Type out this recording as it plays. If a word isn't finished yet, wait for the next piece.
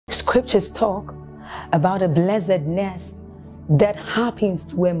Scriptures talk about a blessedness that happens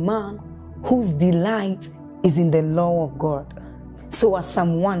to a man whose delight is in the law of God. So as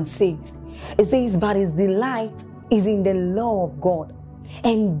Psalm 1 says, it says, but his delight is in the law of God,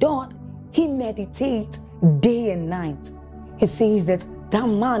 and doth he meditate day and night. He says that that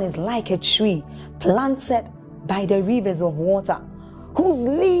man is like a tree planted by the rivers of water, whose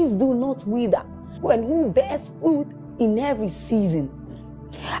leaves do not wither, and who bears fruit in every season.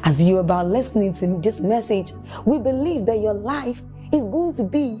 As you're about listening to this message, we believe that your life is going to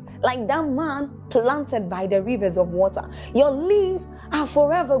be like that man planted by the rivers of water. Your leaves are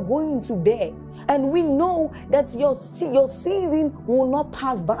forever going to bear. And we know that your season will not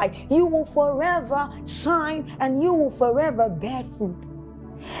pass by. You will forever shine and you will forever bear fruit.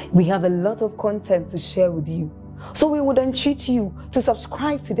 We have a lot of content to share with you. So we would entreat you to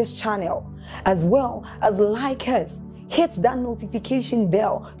subscribe to this channel, as well as like us. Hit that notification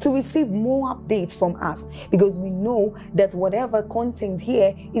bell to receive more updates from us, because we know that whatever content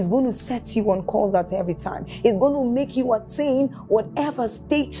here is going to set you on course at every time. It's going to make you attain whatever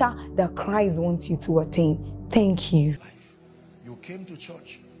stature that Christ wants you to attain. Thank you. You came to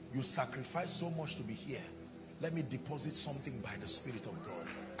church, you sacrificed so much to be here. Let me deposit something by the Spirit of God.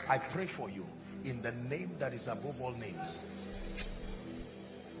 I pray for you in the name that is above all names.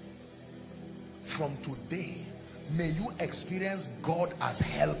 From today, may you experience God as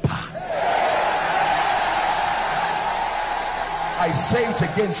helper. I say it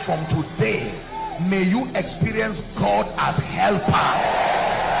again, from today, may you experience God as helper.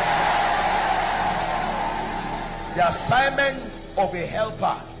 The assignment of a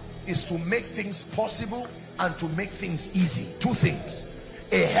helper is to make things possible and to make things easy. Two things.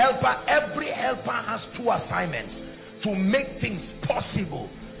 A helper, every helper has two assignments: to make things possible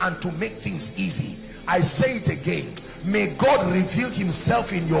and to make things easy. I say it again, may God reveal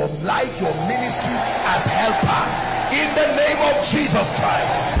himself in your life, your ministry, as helper, in the name of Jesus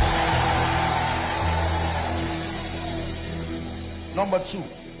Christ. Number two,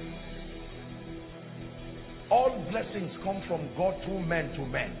 all blessings come from God through men to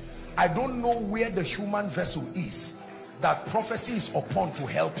men. I don't know where the human vessel is that prophecy is upon to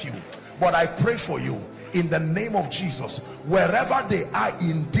help you, but I pray for you in the name of Jesus, wherever they are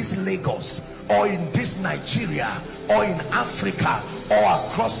in this Lagos or in this Nigeria or in Africa or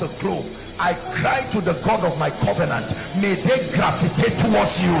across the globe, I cry to the God of my covenant, may they gravitate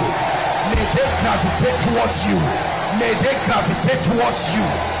towards you, may they gravitate towards you, may they gravitate towards you,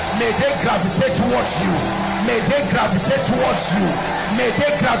 may they gravitate towards you, may they gravitate towards you, may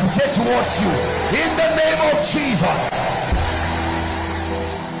they gravitate towards you, in the name of Jesus.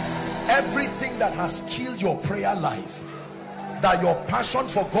 Everything that has killed your prayer life, that your passion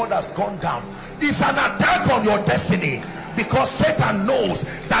for God has gone down, is an attack on your destiny, because Satan knows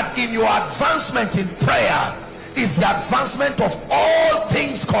that in your advancement in prayer is the advancement of all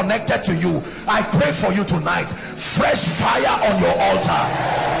things connected to you. I pray for you tonight, fresh fire on your altar,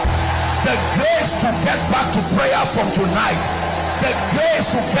 the grace to get back to prayer from tonight, the grace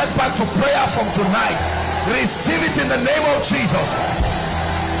to get back to prayer from tonight. Receive it in the name of Jesus.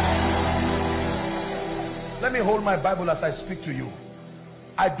 Let me hold my Bible as I speak to you.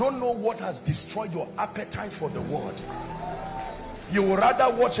 I don't know what has destroyed your appetite for the word. You would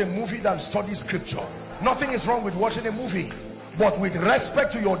rather watch a movie than study scripture. Nothing is wrong with watching a movie, but with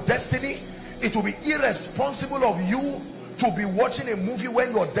respect to your destiny, it will be irresponsible of you to be watching a movie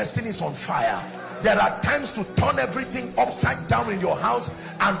when your destiny is on fire. There are times to turn everything upside down in your house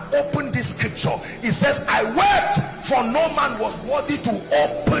and open this scripture. It says, I wept, for no man was worthy to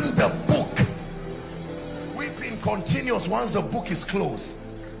open the book. Weeping continues once the book is closed.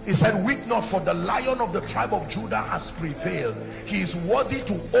 He said, weep not, for the Lion of the tribe of Judah has prevailed. He is worthy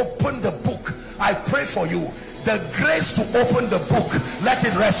to open the book. I pray for you, the grace to open the book, let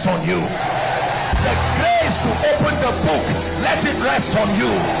it rest on you. The grace to open the book, let it rest on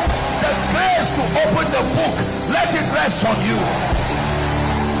you. The grace to open the book, let it rest on you.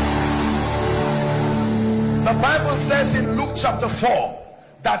 The Bible says in Luke chapter 4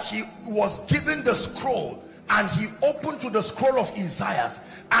 that he was given the scroll, and he opened to the scroll of Isaiah,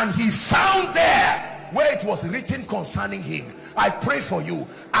 and he found there where it was written concerning him. I pray for you,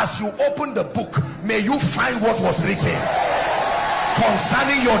 as you open the book, may you find what was written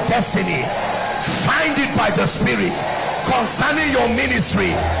concerning your destiny. Find it by the Spirit. Concerning your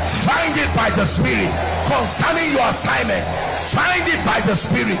ministry, find it by the Spirit. Concerning your assignment, find it by the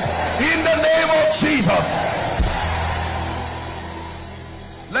Spirit, in the name of Jesus.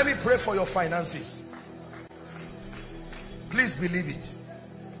 Let me pray for your finances. Please believe it.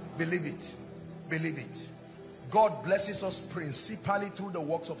 Believe it. Believe it. God blesses us principally through the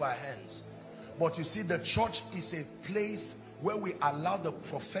works of our hands. But you see, the church is a place where we allow the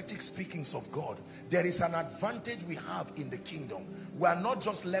prophetic speakings of God. There is an advantage we have in the kingdom. We are not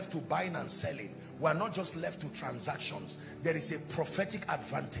just left to buying and selling. We are not just left to transactions. There is a prophetic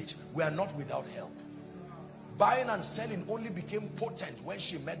advantage. We are not without help. Buying and selling only became potent when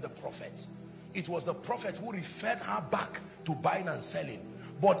she met the prophet. It was the prophet who referred her back to buying and selling.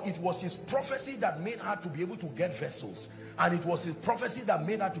 But it was his prophecy that made her to be able to get vessels. And it was his prophecy that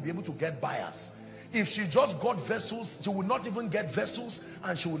made her to be able to get buyers. If she just got vessels, she would not even get vessels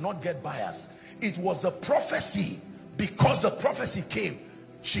and she would not get buyers. It was the prophecy. Because the prophecy came,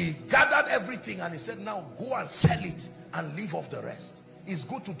 she gathered everything and he said, now go and sell it and leave off the rest. It's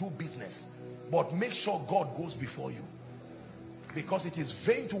good to do business, but make sure God goes before you. Because it is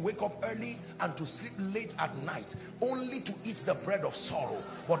vain to wake up early and to sleep late at night, only to eat the bread of sorrow.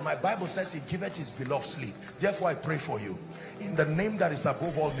 But my Bible says he giveth his beloved sleep. Therefore I pray for you, in the name that is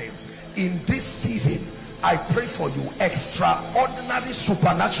above all names, in this season, I pray for you extraordinary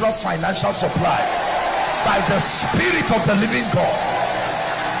supernatural financial supplies by the Spirit of the living God.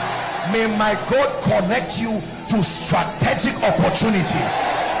 May my God connect you to strategic opportunities.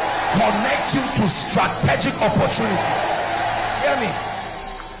 Connect you to strategic opportunities. Hear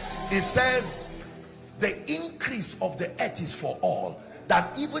me. It says the increase of the earth is for all,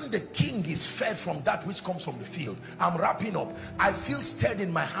 that even the king is fed from that which comes from the field. I'm wrapping up. I feel stirred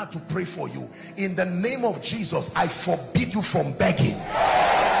in my heart to pray for you. In the name of Jesus, I forbid you from begging.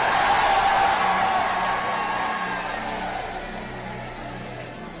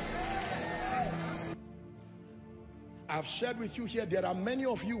 I've shared with you here, there are many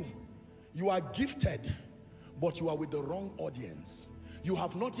of you, you are gifted, but you are with the wrong audience. You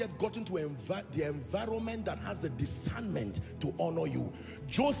have not yet gotten to the environment that has the discernment to honor you.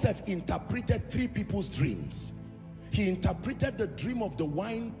 Joseph interpreted 3 people's dreams. He interpreted the dream of the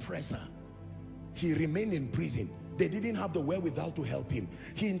wine presser. He remained in prison. They didn't have the wherewithal to help him.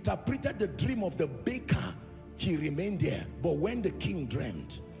 He interpreted the dream of the baker. He remained there. But when the king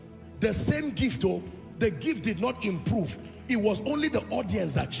dreamt, the same gift, though, the gift did not improve. It was only the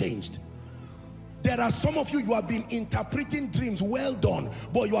audience that changed. There are some of you, you have been interpreting dreams. Well done,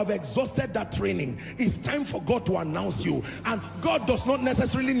 but you have exhausted that training. It's time for God to announce you. And God does not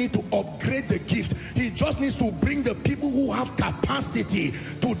necessarily need to upgrade the gift. He just needs to bring the people who have capacity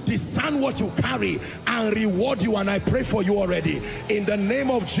to discern what you carry and reward you. And I pray for you already. In the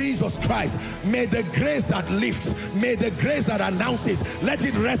name of Jesus Christ, may the grace that lifts, may the grace that announces, let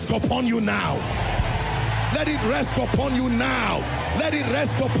it rest upon you now. Let it rest upon you now. Let it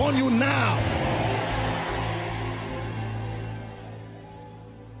rest upon you now.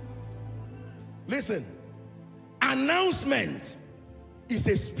 Listen, announcement is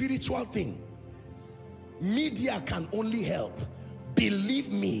a spiritual thing. Media can only help.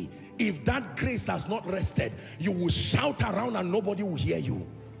 Believe me, if that grace has not rested, you will shout around and nobody will hear you.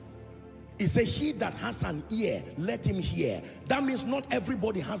 He said, he that has an ear, let him hear. That means not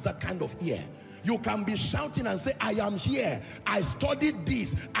everybody has that kind of ear. You can be shouting and say, I am here, I studied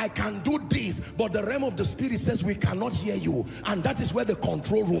this, I can do this, but the realm of the spirit says we cannot hear you. And that is where the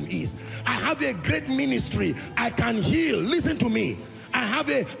control room is. I have a great ministry, I can heal. Listen to me.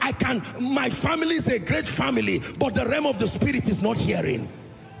 My family is a great family, but the realm of the spirit is not hearing.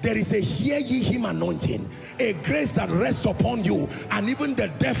 There is a hear ye him anointing, a grace that rests upon you, and even the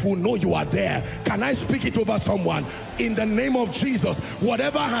deaf will know you are there. Can I speak it over someone? In the name of Jesus,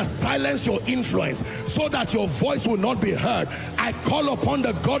 whatever has silenced your influence so that your voice will not be heard, I call upon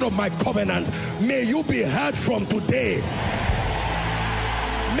the God of my covenant. May you be heard from today.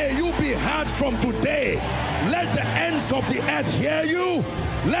 May you be heard from today. Let the ends of the earth hear you.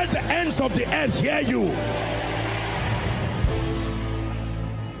 Let the ends of the earth hear you.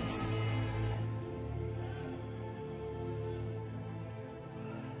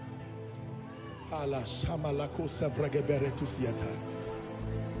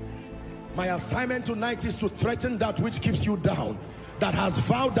 My assignment tonight is to threaten that which keeps you down, that has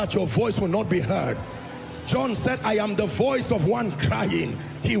vowed that your voice will not be heard. John said, I am the voice of one crying.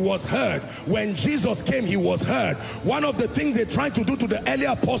 He was heard. When Jesus came, he was heard. One of the things they tried to do to the early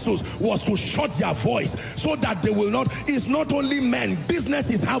apostles was to shut their voice so that they will not. It's not only men.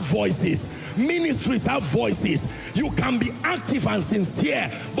 Businesses have voices. Ministries have voices. You can be active and sincere,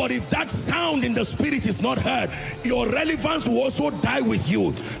 but if that sound in the spirit is not heard, your relevance will also die with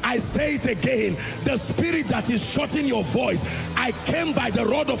you. I say it again. The spirit that is shutting your voice, I came by the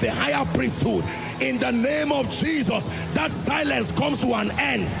rod of a higher priesthood. In the name of Jesus, that silence comes to an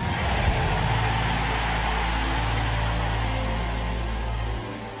end.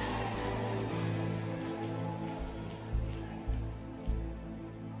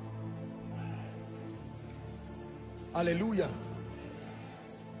 Hallelujah.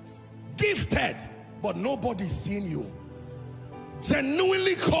 Gifted, but nobody's seeing you.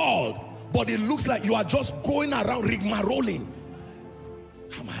 Genuinely called, but it looks like you are just going around rigmaroling.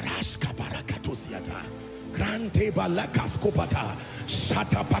 Grante balakas kopata,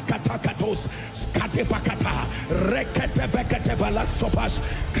 shata pakata katos, skate pakata, rekete bekete balasopas,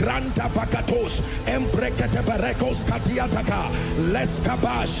 granta pakatos, embrekete berekos katiataka,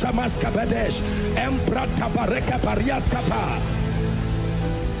 leskaba shamas kabedesh, embrata bareka parias kapa.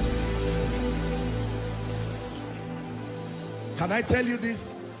 Can I tell you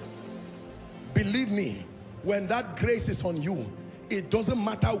this? Believe me, when that grace is on you, it doesn't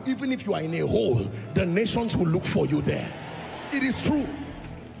matter, even if you are in a hole, the nations will look for you there. It is true.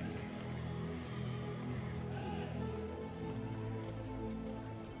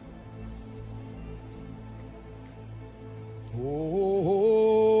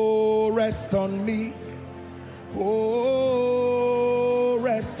 Oh, rest on me. Oh,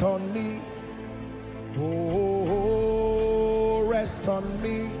 rest on me. Oh, rest on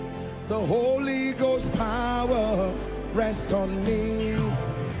me. The Holy Ghost power rest on me.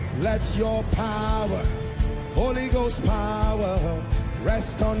 Let your power, Holy Ghost power,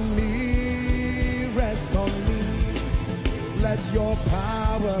 rest on me. Rest on me. Let your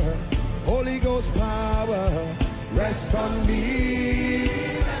power, Holy Ghost power, rest on me.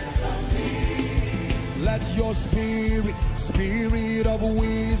 Rest on me. Let your spirit, spirit of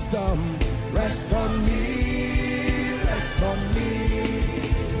wisdom, rest on me. Rest on me.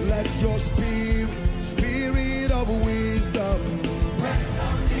 Let your spirit, spirit of wisdom, rest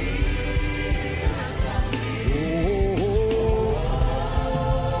on me. Rest on me.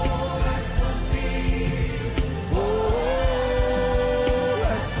 Oh, rest on me. Oh,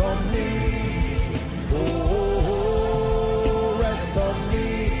 rest on me. Oh, rest on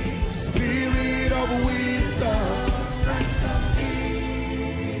me. Spirit of wisdom, rest on me.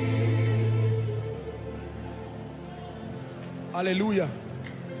 Hallelujah.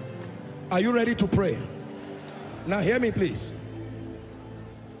 Are you ready to pray? Now hear me please.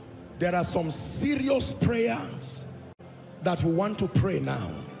 There are some serious prayers that we want to pray now.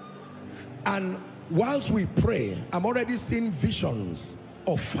 And whilst we pray, I'm already seeing visions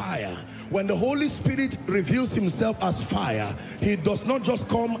of fire. When the Holy Spirit reveals himself as fire, he does not just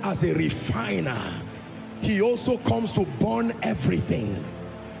come as a refiner. He also comes to burn everything.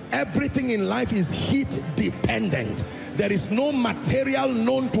 Everything in life is heat dependent. There is no material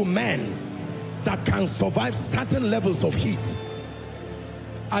known to man that can survive certain levels of heat.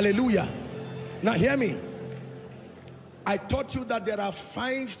 Hallelujah. Now hear me. I taught you that there are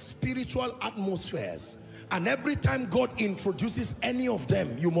 5 spiritual atmospheres, and every time God introduces any of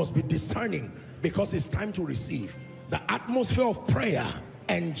them, you must be discerning, because it's time to receive. The atmosphere of prayer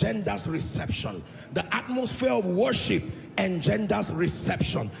engenders reception. The atmosphere of worship engenders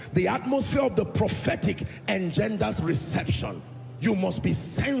reception. The atmosphere of the prophetic engenders reception. You must be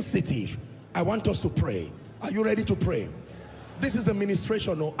sensitive. I want us to pray. Are you ready to pray? This is the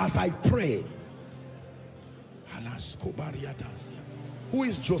ministration. No, as I pray. Who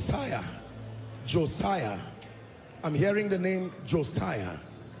is Josiah? Josiah. I'm hearing the name Josiah.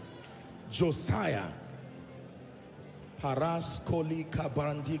 Josiah. Paras koli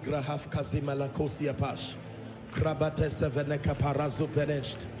kabandi grahaf kazimalakosia pash. Krabate seveneka parazu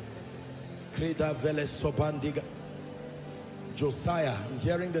benesht. Krida vele sobandiga. Josiah. I'm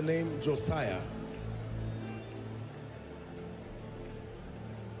hearing the name Josiah.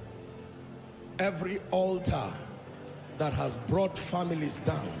 Every altar that has brought families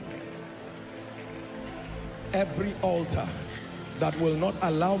down, every altar that will not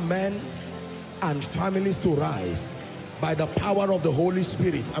allow men and families to rise, by the power of the Holy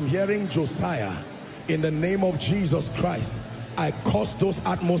Spirit, I'm hearing Josiah. In the name of Jesus Christ, I curse those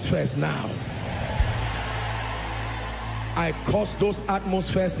atmospheres now. I curse those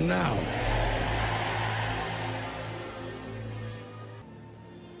atmospheres now.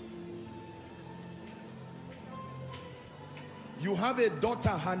 You have a daughter,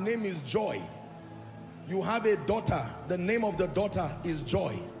 her name is Joy. You have a daughter, the name of the daughter is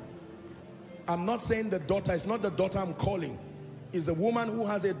Joy. I'm not saying the daughter, it's not the daughter I'm calling. It's a woman who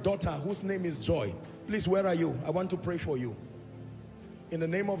has a daughter whose name is Joy. Please, where are you? I want to pray for you. In the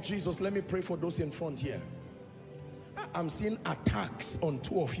name of Jesus, let me pray for those in front here. I'm seeing attacks on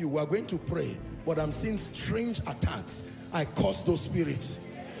 2 of you. We're going to pray, but I'm seeing strange attacks. I curse those spirits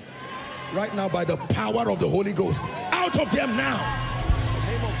right now by the power of the Holy Ghost. Out of them now. In the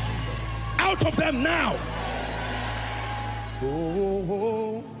name of Jesus. Out of them now.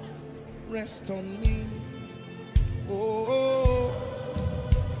 Oh, rest on me. Oh,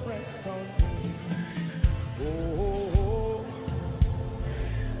 rest on me. Oh.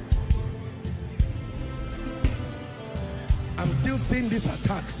 I'm still seeing these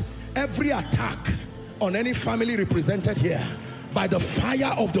attacks. Every attack on any family represented here, by the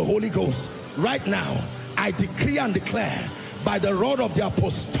fire of the Holy Ghost, right now, I decree and declare, by the rod of the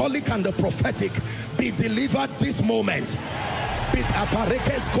apostolic and the prophetic, be delivered this moment. Be delivered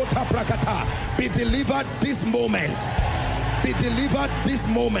this moment. Be delivered this moment.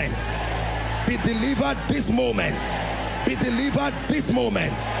 Be delivered this moment. Be delivered this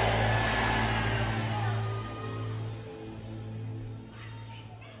moment.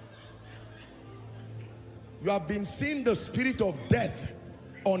 You have been seeing the spirit of death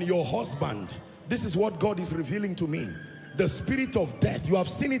on your husband. This is what God is revealing to me. The spirit of death, you have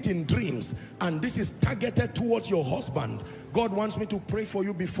seen it in dreams, and this is targeted towards your husband. God wants me to pray for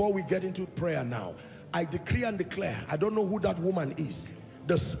you before we get into prayer now. I decree and declare, I don't know who that woman is,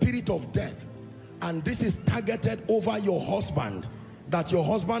 the spirit of death, and this is targeted over your husband, that your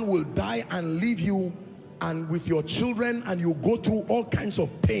husband will die and leave you and with your children, and you go through all kinds of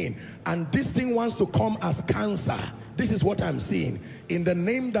pain, and this thing wants to come as cancer. This is what I'm seeing. In the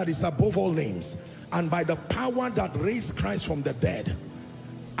name that is above all names, and by the power that raised Christ from the dead,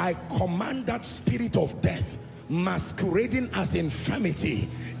 I command that spirit of death masquerading as infirmity,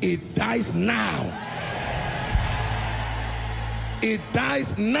 it dies now. It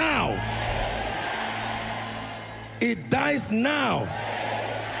dies now. It dies now.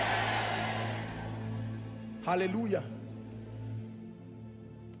 Hallelujah.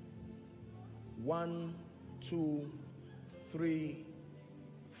 1, 2, 3,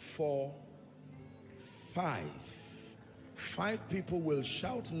 4, 5. 5 people will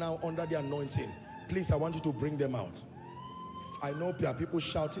shout now under the anointing. Please, I want you to bring them out. I know there are people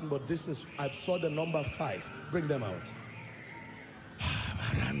shouting, but this is, I saw the number 5. Bring them out.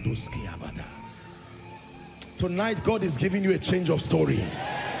 Tonight, God is giving you a change of story.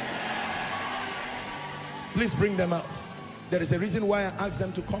 Please bring them out. There is a reason why I asked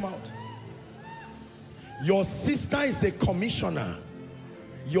them to come out. Your sister is a commissioner.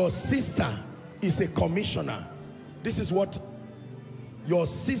 Your sister is a commissioner. This is what your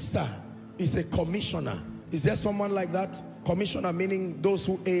sister is, a commissioner. Is there someone like that? Commissioner meaning those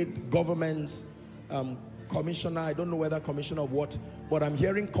who aid governments. Commissioner, I don't know whether commissioner of what, but I'm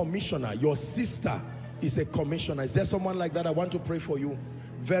hearing commissioner. Your sister is a commissioner. Is there someone like that? I want to pray for you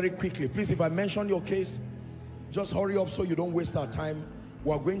very quickly. Please, if I mention your case, just hurry up so you don't waste our time.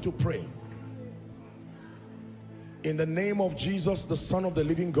 We're going to pray. In the name of Jesus, the Son of the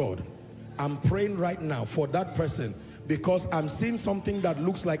living God, I'm praying right now for that person, because I'm seeing something that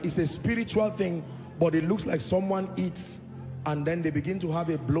looks like it's a spiritual thing, but it looks like someone eats and then they begin to have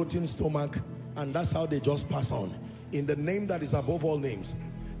a bloating stomach, and that's how they just pass on. In the name that is above all names,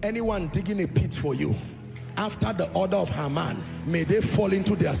 anyone digging a pit for you, after the order of Haman, may they fall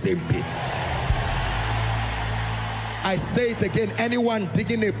into their same pit. I say it again, anyone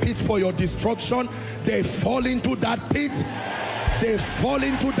digging a pit for your destruction, they fall into that pit. They fall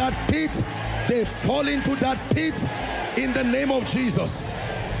into that pit. They fall into that pit in the name of Jesus.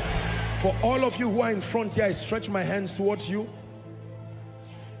 For all of you who are in front here, I stretch my hands towards you.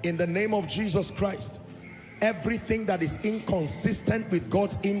 In the name of Jesus Christ, everything that is inconsistent with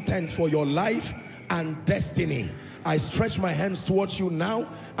God's intent for your life and destiny, I stretch my hands towards you now,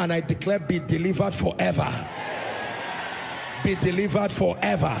 and I declare, be delivered forever. Be delivered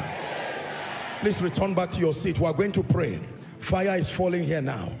forever. Please return back to your seat. We are going to pray. Fire is falling here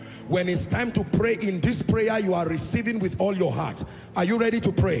now. When it's time to pray, in this prayer you are receiving with all your heart. Are you ready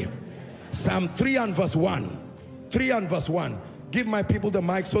to pray? Psalm 3 and verse 1. 3 and verse 1. Give my people the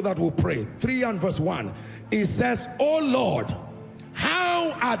mic so that we'll pray. 3 and verse 1. It says, "O Lord,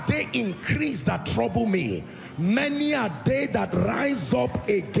 how are they increased that trouble me? Many are they that rise up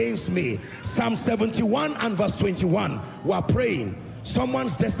against me." Psalm 71 and verse 21. We're praying.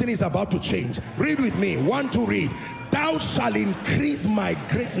 Someone's destiny is about to change. Read with me. 1, 2, read. "Thou shalt increase my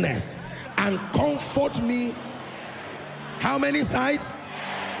greatness and comfort me." How many sides?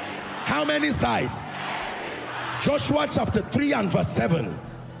 How many sides? Joshua chapter 3 and verse 7.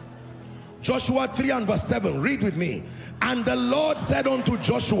 Joshua 3 and verse 7. Read with me. "And the Lord said unto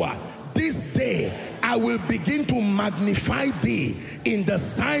Joshua, This day I will begin to magnify thee in the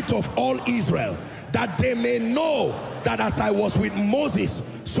sight of all Israel, that they may know that as I was with Moses,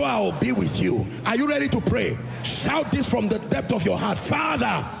 so I will be with you." Are you ready to pray? Shout this from the depth of your heart.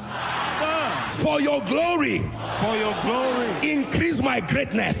 "Father, for your glory, increase my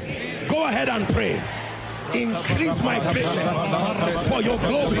greatness." Go ahead and pray. "Increase my greatness for your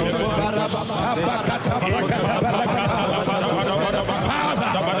glory."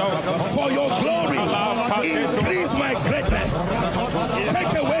 Father, for your glory, increase my greatness.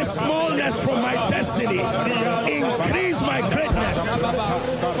 Take away smallness from my destiny. Increase my greatness.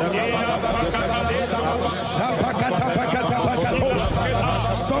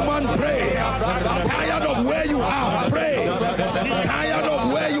 Someone pray. Tired of where you are, pray. Tired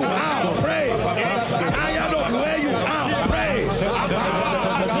of where you are, pray. Tired of where you are, pray.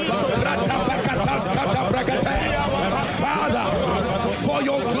 Father, for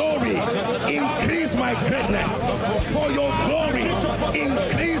your glory, increase my greatness. For your glory,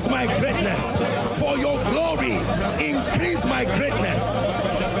 increase my greatness. For your glory, increase my greatness.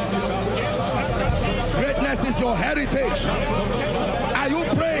 Greatness is your heritage. Are you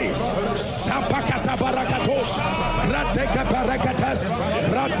praying? Sapakata barakatos, rateka barakatas,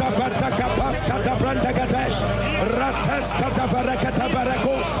 ratabataka paskata brandagatesh, rataskata barakata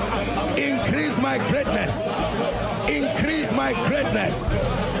barakos. Increase my greatness. Increase my greatness.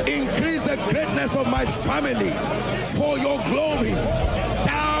 Increase the greatness of my family. For your glory,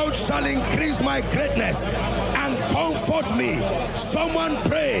 thou shalt increase my greatness and comfort me. Someone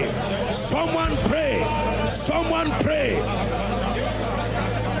pray. Someone pray. Someone pray.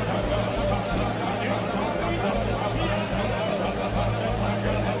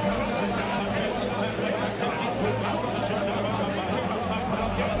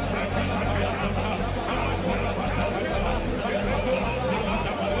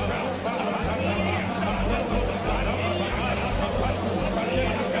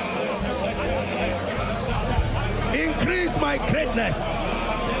 Increase my greatness.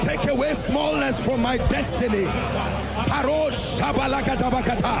 Take away smallness from my destiny. Parosh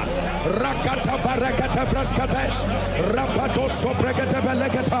shabalakatabakata, rakata barakata fraskatesh, rapato sobrekata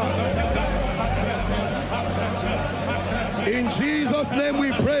belekata. In Jesus' name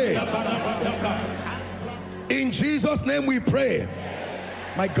we pray. In Jesus' name we pray.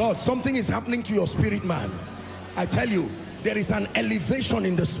 My God, something is happening to your spirit, man. I tell you, there is an elevation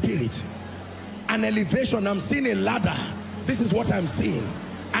in the spirit. An elevation. I'm seeing a ladder. This is what I'm seeing.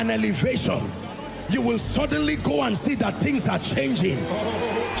 An elevation. You will suddenly go and see that things are changing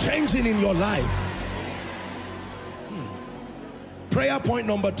in your life. Prayer point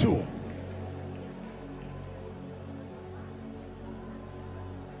number 2.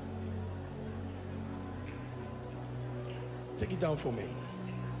 Take it down for me.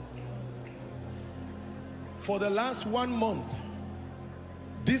 For the last 1 month,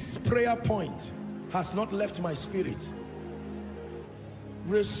 this prayer point has not left my spirit.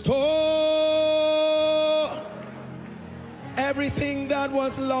 Restore everything that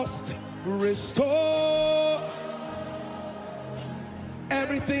was lost. Restore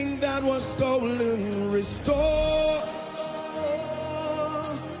everything that was stolen. Restore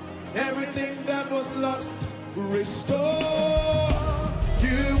everything that was lost. Restore.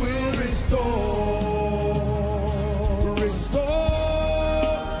 You will restore. Restore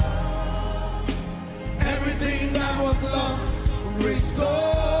everything that was lost. Restore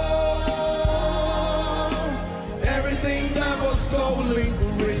everything that was stolen.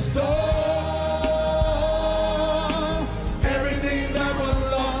 Restore everything that was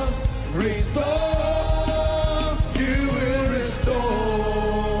lost. Restore. You will restore.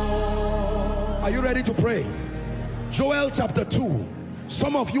 Are you ready to pray? Joel chapter 2.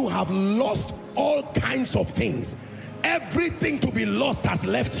 Some of you have lost all kinds of things. Everything to be lost has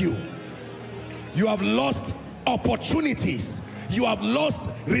left you. You have lost opportunities. You have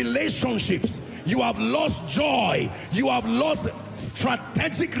lost relationships. You have lost joy. You have lost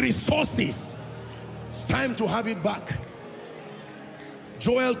strategic resources. It's time to have it back.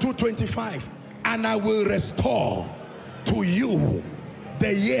 Joel 2:25. And I will restore to you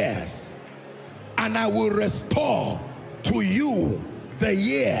the years. And I will restore to you the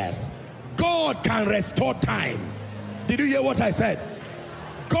years. God can restore time. Did you hear what I said?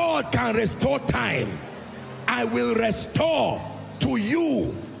 God can restore time. I will restore to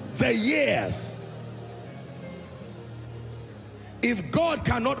you the years. If God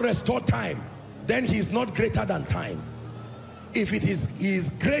cannot restore time, then he is not greater than time. If it is, he is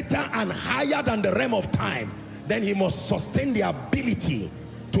greater and higher than the realm of time, then he must sustain the ability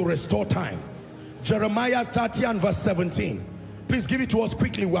to restore time. Jeremiah 30 and verse 17. Please give it to us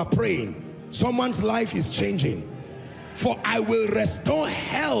quickly. We are praying. Someone's life is changing. For I will restore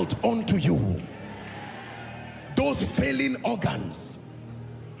health unto you. Those failing organs,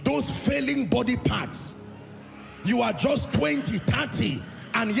 those failing body parts. You are just 20, 30,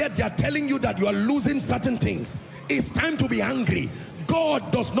 and yet they are telling you that you are losing certain things. It's time to be angry. God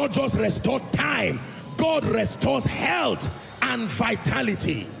does not just restore time. God restores health and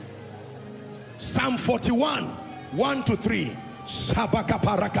vitality. Psalm 41, 1-3.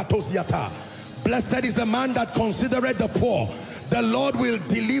 Blessed is the man that considereth the poor. The Lord will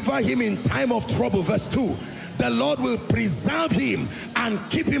deliver him in time of trouble. Verse 2. the Lord will preserve him and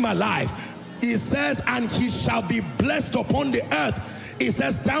keep him alive. He says, and he shall be blessed upon the earth. He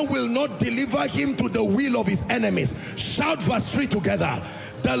says, thou will not deliver him to the will of his enemies. Shout verse 3 together.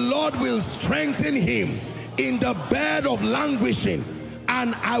 The Lord will strengthen him in the bed of languishing,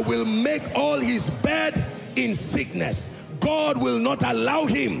 and I will make all his bed in sickness. God will not allow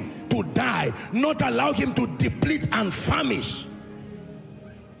him to die, not allow him to deplete and famish.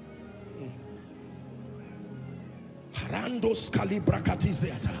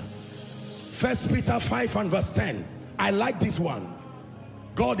 First Peter 5 and verse 10. I like this one.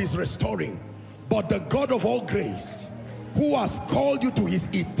 God is restoring. But the God of all grace, who has called you to his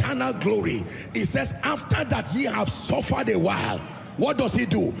eternal glory, he says, after that ye have suffered a while, what does he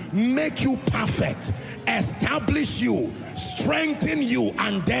do? Make you perfect, establish you, strengthen you,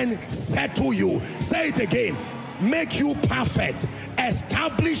 and then settle you. Say it again. Make you perfect,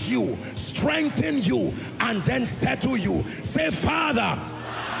 establish you, strengthen you, and then settle you. Say, Father,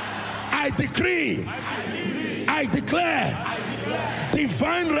 I decree, I declare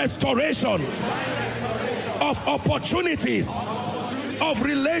divine restoration of opportunities, of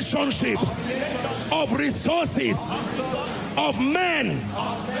relationships, of resources, of men,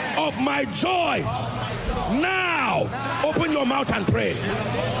 of my joy. Now, open your mouth and pray.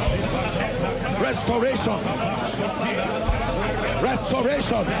 Restoration.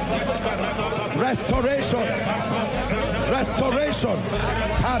 Restoration. Restoration. Restoration.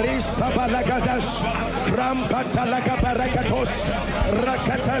 Harisa balagadash, Krampata lagabarakatos,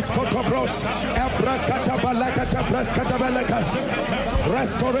 Rakatas kotobros, Abrakata balakata fraskata balaka.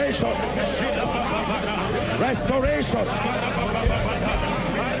 Restoration. Restoration.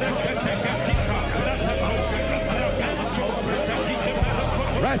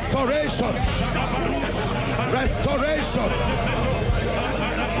 Restoration. Restoration.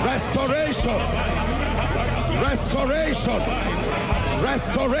 Restoration. Restoration.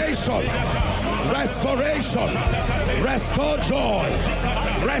 Restoration. Restoration. Restore joy.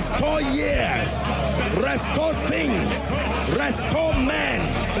 Restore years. Restore things. Restore men.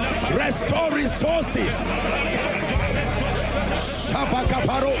 Restore resources.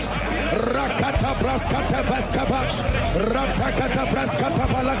 Shabakaparos, Rakata Braskata Vaskabash, Ratakata Braskata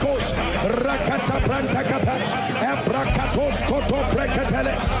Balakos, Rakata Brantakabash, Ebrakatos Koto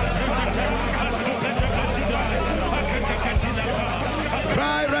Brekateles.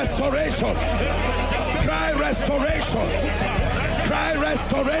 Cry restoration. Cry restoration. Cry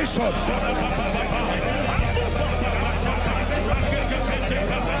restoration.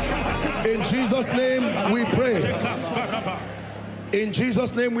 In Jesus' name we pray. In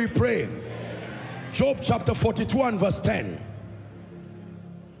Jesus' name we pray. Job chapter 42 and verse 10.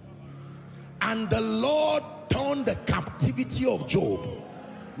 And the Lord turned the captivity of Job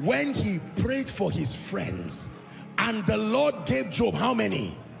when he prayed for his friends. And the Lord gave Job how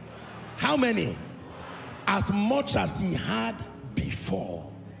many? How many? As much as he had before.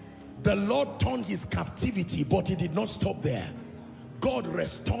 The Lord turned his captivity, but he did not stop there. God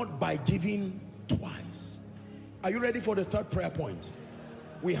restored by giving twice. Are you ready for the third prayer point?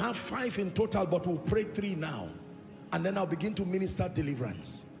 We have 5 in total, but we'll pray 3 now. And then I'll begin to minister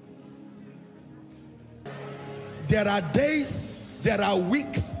deliverance. There are days, there are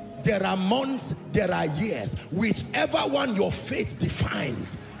weeks, there are months, there are years. Whichever one your faith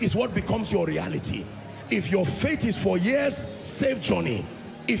defines is what becomes your reality. If your faith is for years, safe journey.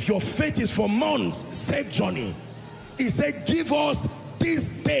 If your faith is for months, safe journey. He said, give us this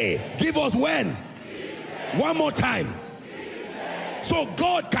day. Give us when? One more time. So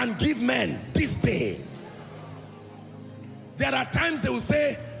God can give men this day. There are times they will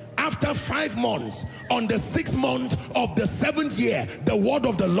say, after 5 months, on the 6th month of the 7th year, the word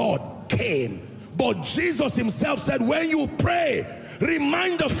of the Lord came. But Jesus himself said, when you pray,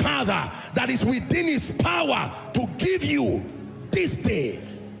 remind the Father that is within his power to give you this day.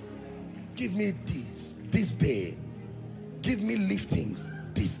 Give me this day. Give me liftings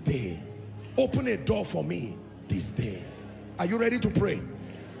this day. Open a door for me this day. Are you ready to pray?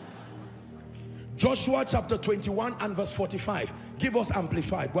 Joshua chapter 21 and verse 45. Give us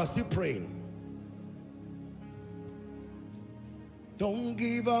amplified. We're still praying. Don't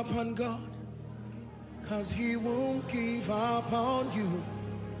give up on God, because he won't give up on you.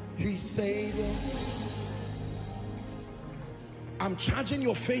 He's able. I'm charging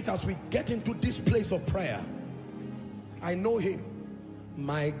your faith as we get into this place of prayer. I know him.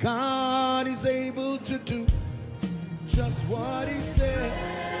 My God is able to do just what he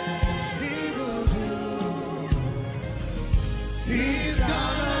says he will do. He's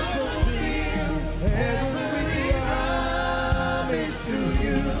gonna fulfill every promise to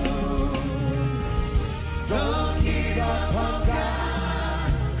you.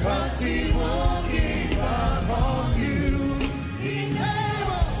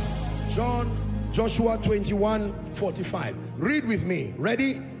 Joshua 21:45. Read with me.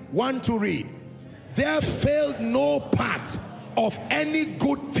 Ready? 1, 2, read. There failed no part of any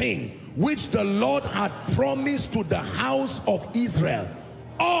good thing which the Lord had promised to the house of Israel.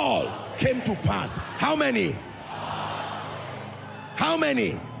 All came to pass. How many? How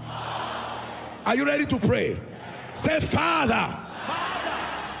many? Are you ready to pray? Say, Father,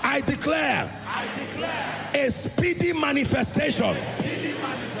 I declare a speedy manifestation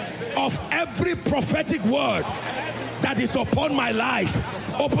of every prophetic word that is upon my life.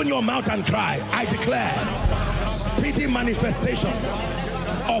 Open your mouth and cry. I declare speedy manifestation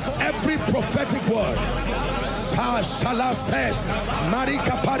of every prophetic word.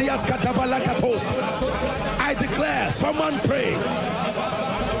 I declare, someone pray.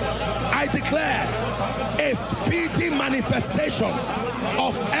 I declare a speedy manifestation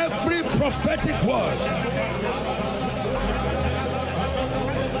of every prophetic word.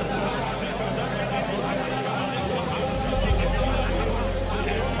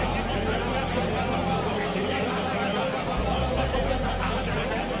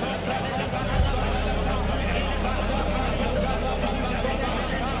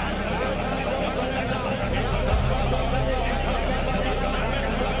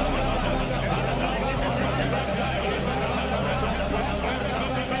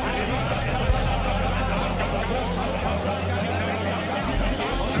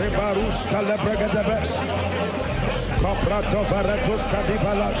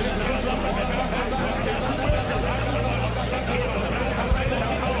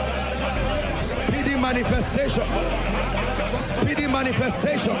 Speedy manifestation. Speedy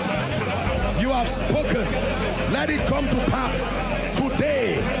manifestation. You have spoken. Let it come to pass.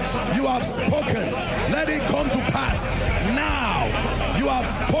 Today, you have spoken. Let it come to pass. Now, you have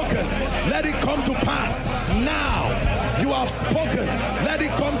spoken. Let it come to pass. Now, you have spoken. Let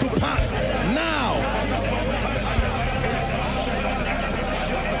it come to pass. Now.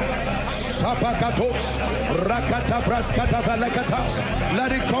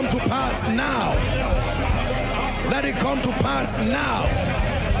 Let it come to pass now. Let it come to pass now.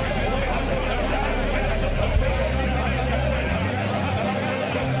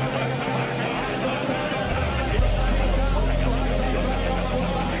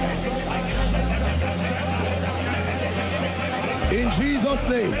 In Jesus'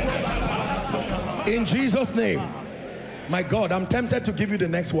 name. In Jesus' name. My God, I'm tempted to give you the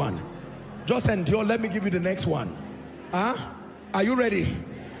next one. Just endure. Let me give you the next one. Are you ready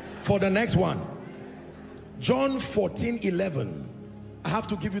for the next one? John 14:11. I have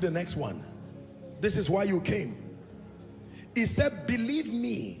to give you the next one. This is why you came. He said, believe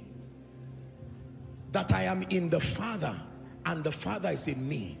me that I am in the Father and the Father is in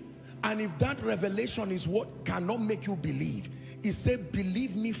me. And if that revelation is what cannot make you believe, he said,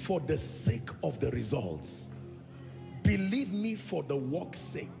 believe me for the sake of the results. Believe me for the work's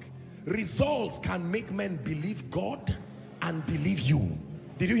sake. Results can make men believe God and believe you.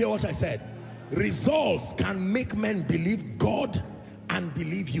 Did you hear what I said? Results can make men believe God and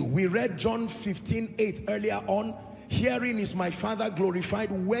believe you. We read John 15:8 earlier on. Herein is my Father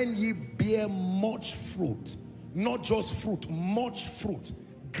glorified, when ye bear much fruit. Not just fruit, much fruit.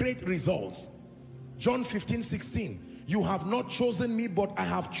 Great results. John 15:16. You have not chosen me, but I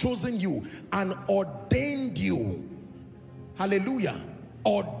have chosen you and ordained you. Hallelujah.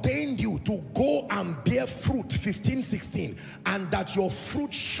 Ordained you to go and bear fruit. 15:16. And that your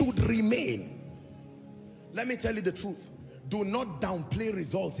fruit should remain. Let me tell you the truth. Do not downplay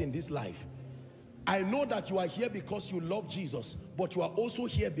results in this life. I know that you are here because you love Jesus, but you are also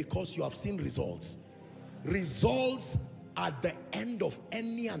here because you have seen results. Results are the end of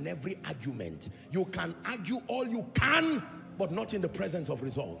any and every argument. You can argue all you can, but not in the presence of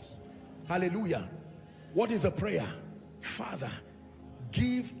results. Hallelujah. What is the prayer? Father,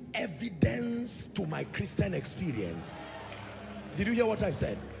 give evidence to my Christian experience. Did you hear what I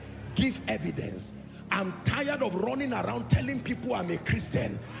said? Give evidence. I'm tired of running around telling people I'm a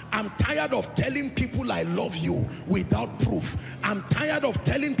Christian. I'm tired of telling people I love you without proof. I'm tired of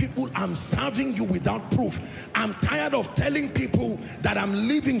telling people I'm serving you without proof. I'm tired of telling people that I'm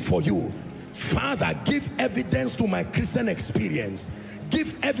living for you. Father, give evidence to my Christian experience.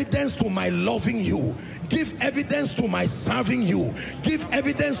 Give evidence to my loving you. Give evidence to my serving you. Give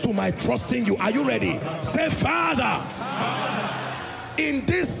evidence to my trusting you. Are you ready? Say, Father, in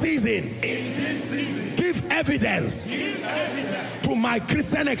this season, give evidence to my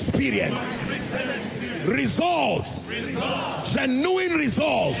Christian experience. Results. Genuine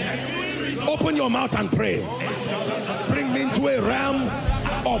results. Open your mouth and pray. Bring me into a realm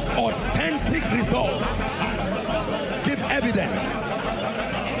of authentic results. Give evidence.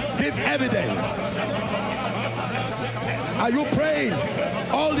 Give evidence. Are you praying?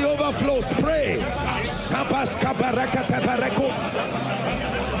 All the overflows, pray.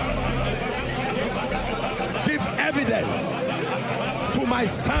 Give evidence to my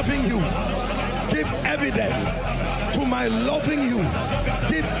serving you. Give evidence to my loving you.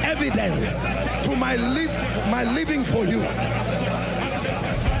 Give evidence to my living for you.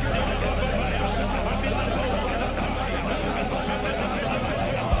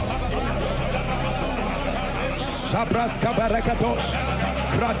 Shabraska barakatosh,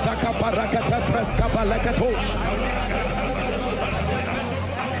 krataka barakata freska balakatosh.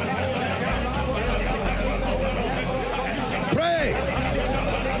 Pray,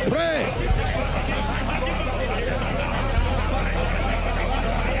 pray.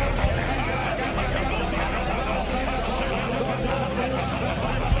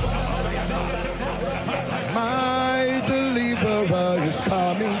 My deliverer is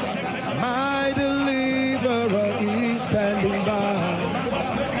coming. My deliverer is standing by.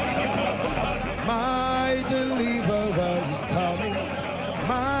 My deliverer is coming.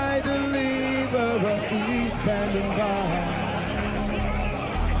 My deliverer is standing by.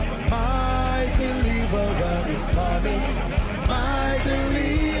 My deliverer is coming. My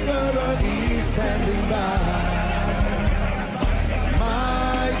deliverer is standing by.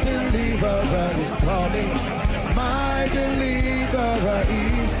 My deliverer is coming. My deliverer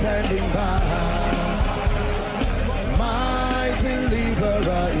is standing by. My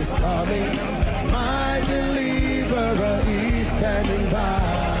deliverer is coming. My deliverer is standing by.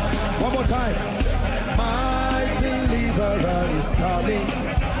 One more time. My deliverer is coming.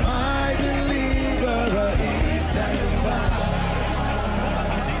 My deliverer is standing by.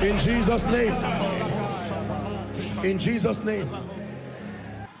 In Jesus' name. In Jesus' name.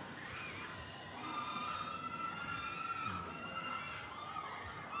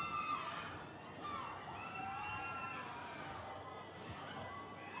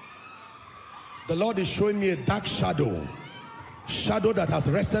 The Lord is showing me a dark shadow that has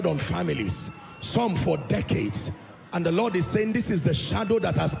rested on families, some for decades. And the Lord is saying this is the shadow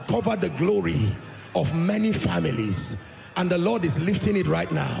that has covered the glory of many families. And the Lord is lifting it right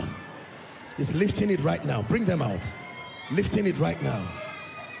now. He's lifting it right now. Bring them out. Lifting it right now.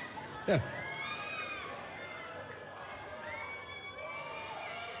 Yeah.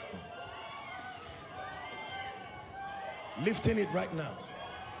 Lifting it right now.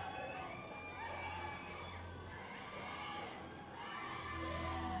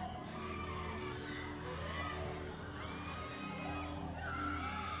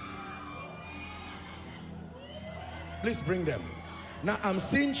 Please bring them. Now I'm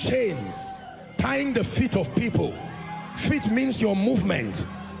seeing chains tying the feet of people. Feet means your movement.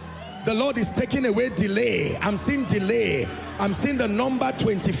 The Lord is taking away delay. I'm seeing delay. I'm seeing the number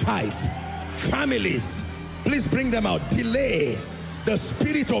 25. Families, please bring them out. Delay. The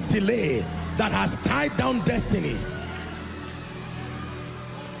spirit of delay that has tied down destinies.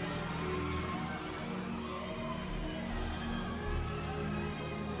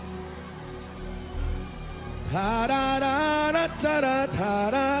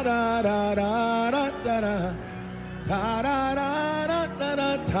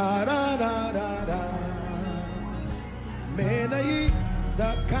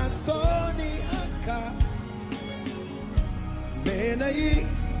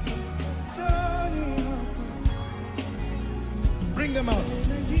 Bring them out.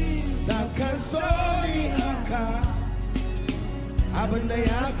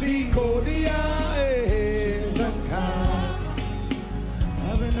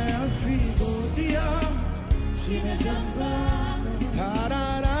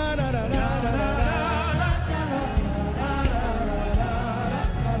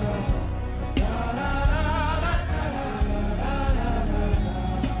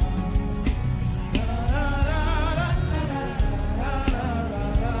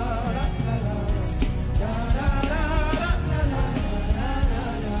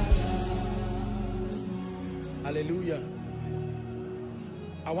 Hallelujah.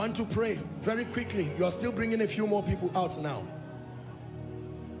 I want to pray very quickly. You are still bringing a few more people out now.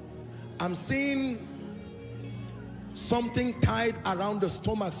 I'm seeing something tied around the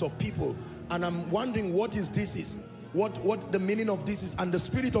stomachs of people, and I'm wondering what the meaning of this is. And the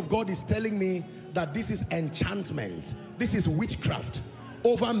Spirit of God is telling me that this is enchantment. This is witchcraft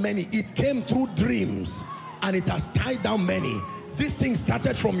over many. It came through dreams and it has tied down many. This thing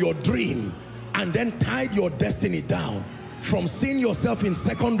started from your dream and then tied your destiny down. From seeing yourself in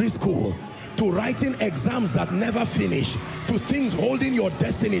secondary school, to writing exams that never finish, to things holding your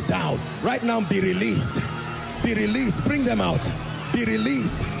destiny down. Right now, be released. Be released. Bring them out. Be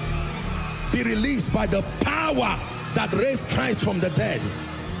released. be released by the power that raised Christ from the dead.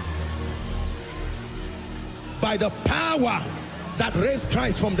 By the power that raised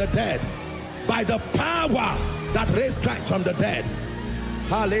Christ from the dead. By the power that raised Christ from the dead.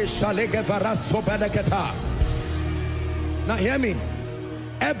 Now hear me.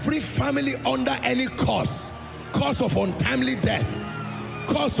 Every family under any cause of untimely death,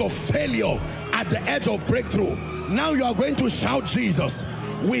 cause of failure at the edge of breakthrough, now you are going to shout Jesus.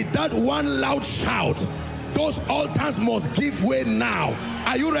 With that one loud shout, those altars must give way now.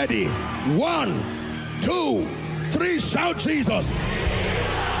 Are you ready? 1, 2, 3, shout Jesus.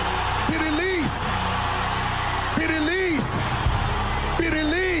 Be released. Be released. Be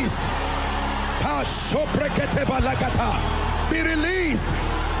released. Be released.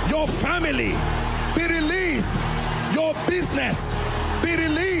 Your family. Be released. Your business. Be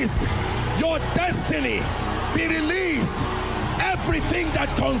released. Your destiny. Be released. Everything that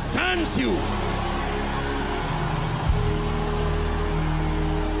concerns you.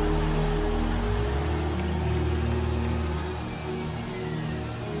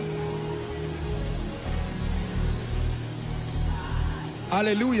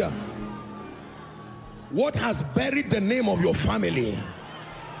 Hallelujah. What has buried the name of your family?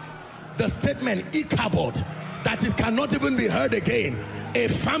 The statement Ichabod, that it cannot even be heard again. A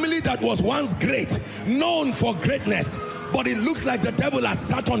family that was once great, known for greatness, but it looks like the devil has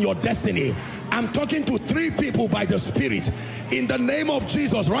sat on your destiny. I'm talking to 3 people by the Spirit. In the name of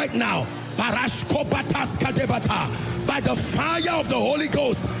Jesus right now, by the fire of the Holy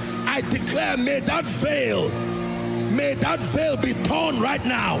Ghost, I declare, may that veil be torn right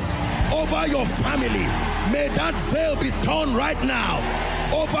now over your family. May that veil be torn right now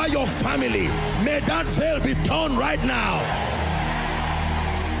over your family. May that veil be torn right now.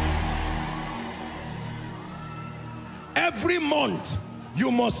 Every month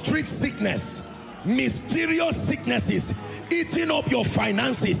you must treat sickness, mysterious sicknesses, eating up your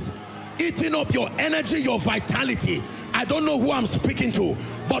finances, eating up your energy, your vitality. I don't know who I'm speaking to,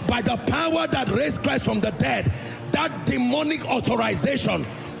 but by the power that raised Christ from the dead, that demonic authorization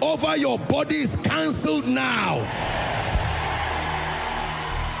over your body is cancelled now.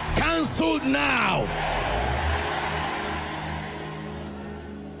 Cancelled now.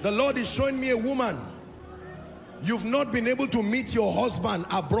 The Lord is showing me a woman. You've not been able to meet your husband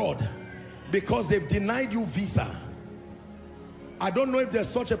abroad because they've denied you visa. I don't know if there's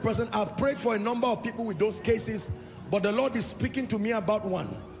such a person. I've prayed for a number of people with those cases, but the Lord is speaking to me about one.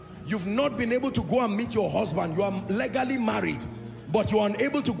 You've not been able to go and meet your husband. You are legally married, but you are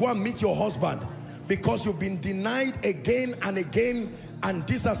unable to go and meet your husband because you've been denied again and again, and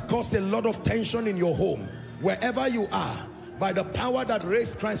this has caused a lot of tension in your home. Wherever you are, by the power that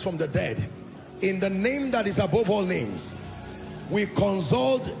raised Christ from the dead, in the name that is above all names, we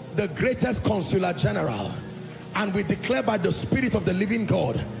consult the greatest consular general, and we declare by the Spirit of the living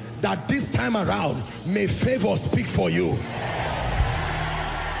God that this time around, may favor speak for you.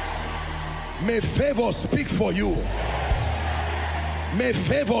 May favor speak for you. May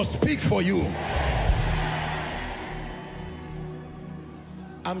favor speak for you.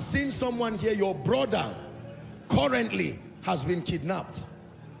 I'm seeing someone here, your brother currently has been kidnapped.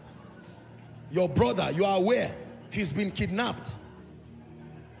 Your brother, you are aware, he's been kidnapped.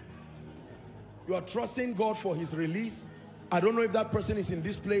 You are trusting God for his release. I don't know if that person is in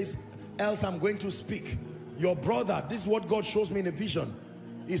this place, else I'm going to speak. Your brother, this is what God shows me in a vision,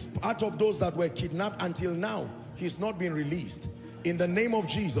 is part of those that were kidnapped. Until now, he's not been released. In the name of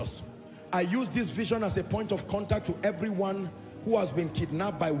Jesus, I use this vision as a point of contact to everyone who has been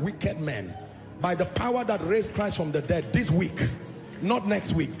kidnapped by wicked men. By the power that raised Christ from the dead, this week, not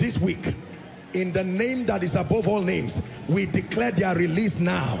next week, this week, in the name that is above all names, we declare their release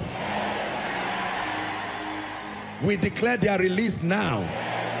now. We declare their release now.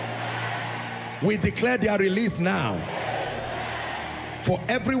 We declare their release now. For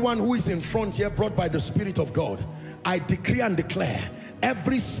everyone who is in front here, brought by the Spirit of God, I decree and declare,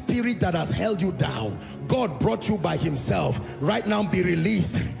 every spirit that has held you down, God brought you by himself. Right now be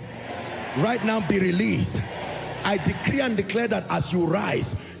released. Right now be released. I decree and declare that as you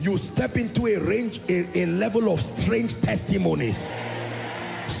rise, you step into a level of strange testimonies.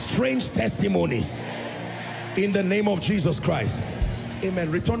 Strange testimonies. In the name of Jesus Christ.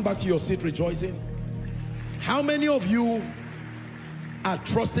 Amen. Return back to your seat rejoicing. How many of you are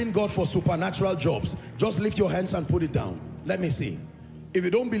trusting God for supernatural jobs? Just lift your hands and put it down. Let me see. If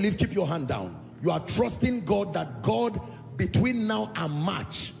you don't believe, keep your hand down. You are trusting God that God, between now and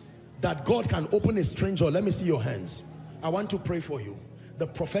March, that God can open a strange door. Let me see your hands. I want to pray for you. The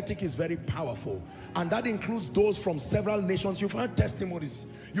prophetic is very powerful, and that includes those from several nations. You've heard testimonies.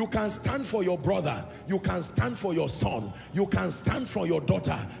 You can stand for your brother, you can stand for your son, you can stand for your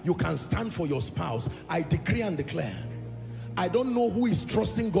daughter, you can stand for your spouse. I decree and declare, I don't know who is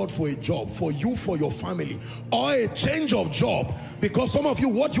trusting God for a job, for you, for your family, or a change of job, because some of you,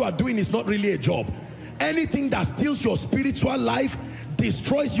 what you are doing is not really a job. Anything that steals your spiritual life,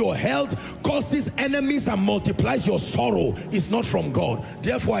 destroys your health, causes enemies and multiplies your sorrow is not from God.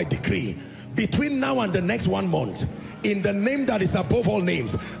 Therefore I decree, between now and the next 1 month, in the name that is above all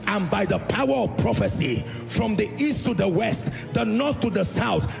names, and by the power of prophecy, from the east to the west, the north to the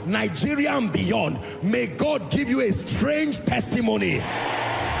south, Nigeria and beyond, may God give you a strange testimony.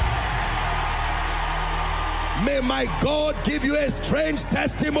 May my God give you a strange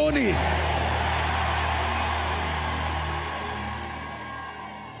testimony.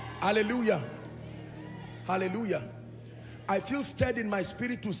 Hallelujah. Hallelujah. I feel stirred in my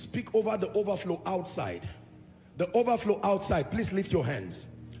spirit to speak over the overflow outside. The overflow outside. Please lift your hands.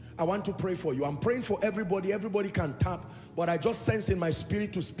 I want to pray for you. I'm praying for everybody. Everybody can tap, but I just sense in my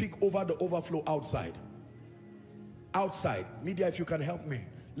spirit to speak over the overflow outside. Outside. Media, if you can help me.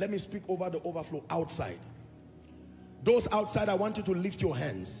 Let me speak over the overflow outside. Those outside, I want you to lift your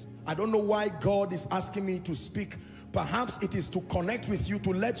hands. I don't know why God is asking me to speak. Perhaps it is to connect with you,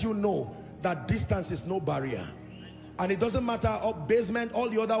 to let you know that distance is no barrier. And it doesn't matter, up basement, all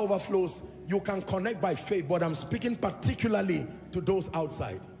the other overflows, you can connect by faith. But I'm speaking particularly to those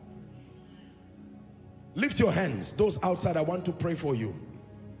outside. Lift your hands. Those outside, I want to pray for you.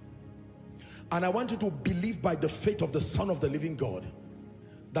 And I want you to believe by the faith of the Son of the living God,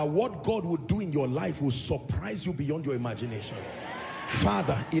 that what God will do in your life will surprise you beyond your imagination.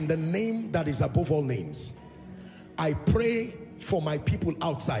 Father, in the name that is above all names, I pray for my people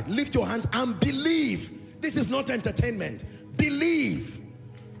outside. Lift your hands and believe. This is not entertainment. Believe.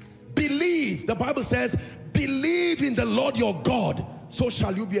 Believe. The Bible says, believe in the Lord your God, so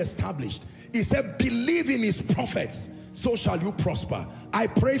shall you be established. He said, believe in his prophets, so shall you prosper. I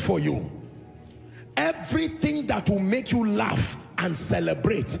pray for you. Everything that will make you laugh and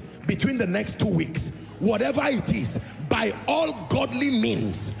celebrate between the next 2 weeks, whatever it is, by all godly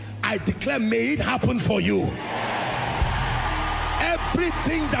means, I declare, may it happen for you.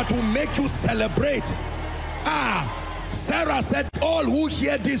 Everything that will make you celebrate. Sarah said, all who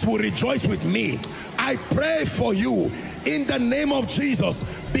hear this will rejoice with me. I pray for you in the name of Jesus,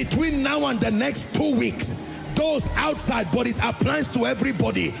 between now and the next 2 weeks, those outside, but it applies to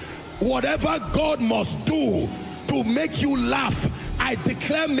everybody. Whatever God must do to make you laugh, I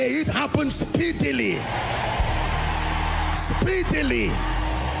declare, may it happen speedily. Speedily.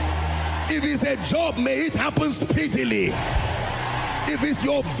 If it's a job, may it happen speedily. If it's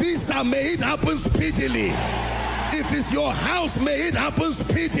your visa, may it happen speedily. If it's your house, may it happen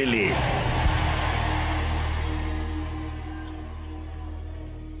speedily.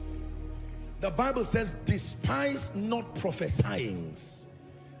 The Bible says, despise not prophesying.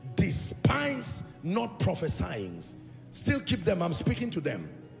 Despise not prophesying. Still keep them. I'm speaking to them.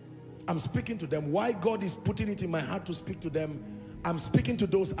 I'm speaking to them. Why God is putting it in my heart to speak to them, I'm speaking to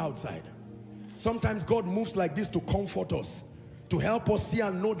those outside. Sometimes God moves like this to comfort us, to help us see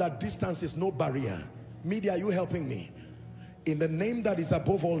and know that distance is no barrier. Media, are you helping me? In the name that is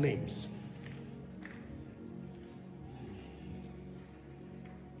above all names,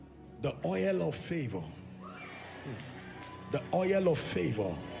 the oil of favor, the oil of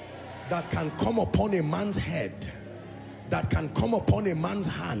favor that can come upon a man's head, that can come upon a man's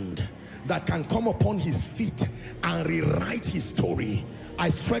hand, that can come upon his feet and rewrite his story. I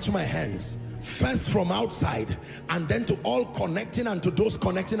stretch my hands, first from outside and then to all connecting and to those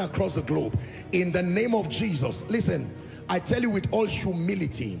connecting across the globe, in the name of Jesus. Listen, I tell you with all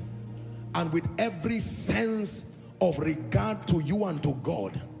humility and with every sense of regard to you and to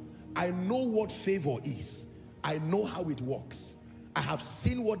God, I know what favor is. I know how it works. I have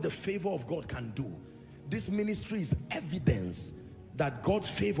seen what the favor of God can do. This ministry is evidence that God's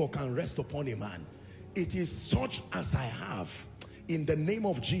favor can rest upon a man. It is such as I have, in the name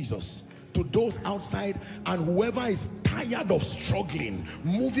of Jesus, to those outside and whoever is tired of struggling,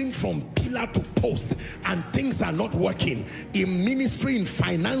 moving from pillar to post and things are not working in ministry, in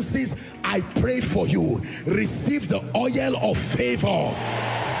finances. I pray for you. Receive the oil of favor.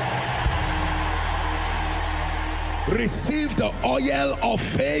 Receive the oil of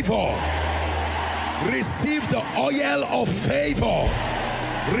favor. Receive the oil of favor.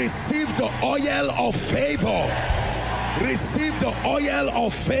 Receive the oil of favor. Receive the oil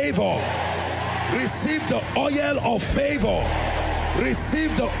of favor. Receive the oil of favor.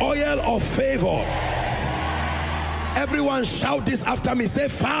 Receive the oil of favor. Everyone shout this after me. Say,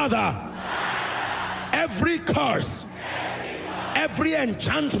 Father, every curse, every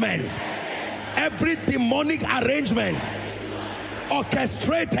enchantment, every demonic arrangement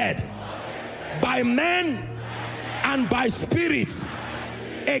orchestrated by men and by spirits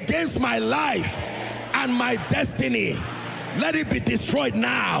against my life and my destiny, let it be destroyed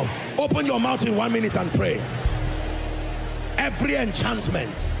now. Open your mouth in 1 minute and pray. Every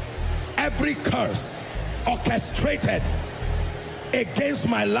enchantment, every curse orchestrated against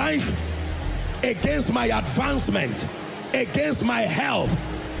my life, against my advancement, against my health,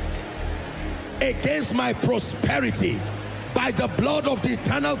 against my prosperity, by the blood of the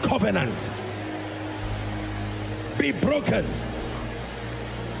eternal covenant, be broken,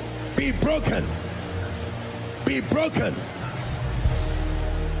 be broken, be broken,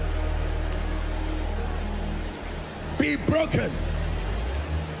 be broken.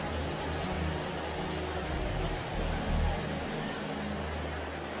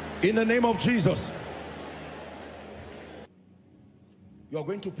 In the name of Jesus. You're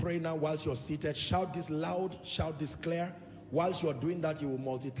going to pray now whilst you're seated. Shout this loud, shout this clear. Whilst you're doing that, you will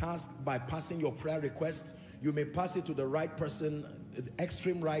multitask by passing your prayer request. You may pass it to the right person,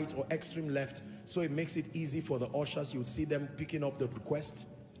 extreme right or extreme left, so it makes it easy for the ushers. You would see them picking up the request.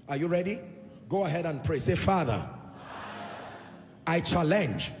 Are you ready? Go ahead and pray. Say, Father, I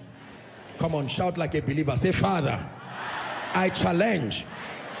challenge. Come on, shout like a believer. Say, Father, I challenge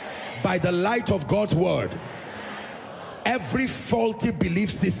by the light of God's word every faulty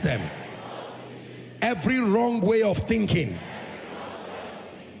belief system, every wrong way of thinking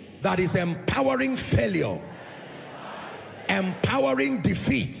that is empowering failure, empowering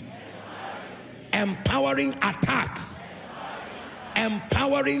defeat, empowering attacks,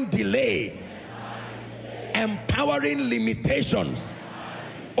 empowering delay, empowering limitations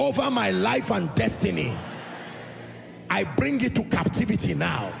over my life and destiny. I bring it to captivity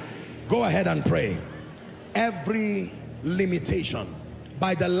now. Go ahead and pray. Every limitation,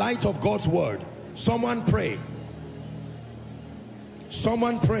 by the light of God's word. Someone pray.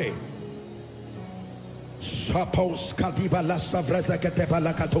 Someone pray.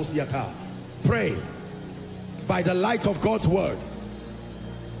 Pray. By the light of God's word,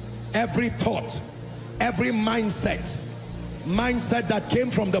 every thought, every mindset that came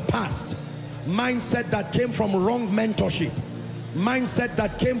from the past, mindset that came from wrong mentorship, mindset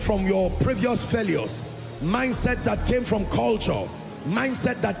that came from your previous failures, mindset that came from culture,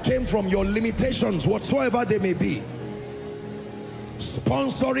 mindset that came from your limitations, whatsoever they may be,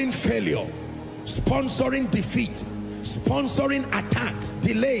 sponsoring failure, sponsoring defeat, sponsoring attacks,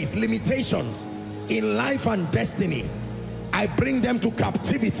 delays, limitations in life and destiny. I bring them to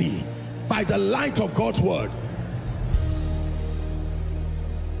captivity by the light of God's word.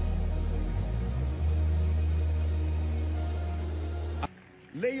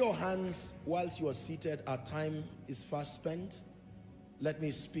 Lay your hands whilst you are seated. Our time is fast spent. Let me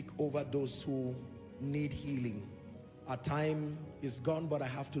speak over those who need healing. Our time is gone, but I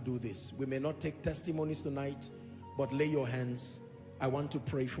have to do this. We may not take testimonies tonight, but lay your hands. I want to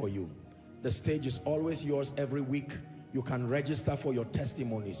pray for you. The stage is always yours every week. You can register for your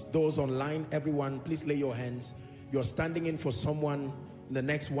testimonies. Those online, everyone, please lay your hands. You're standing in for someone. In the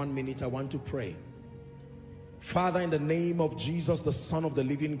next 1 minute, I want to pray. Father, in the name of Jesus, the Son of the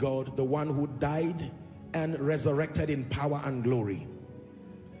living God, the one who died and resurrected in power and glory,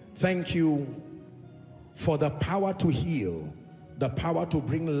 thank you for the power to heal, the power to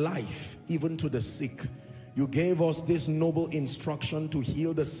bring life even to the sick. You gave us this noble instruction to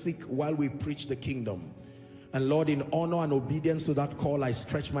heal the sick while we preach the kingdom. And Lord, in honor and obedience to that call, I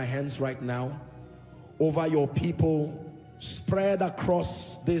stretch my hands right now over your people spread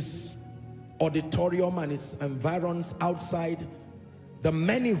across this auditorium and its environs outside, the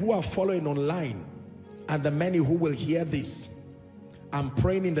many who are following online and the many who will hear this. I'm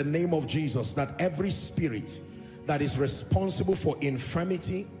praying in the name of Jesus that every spirit that is responsible for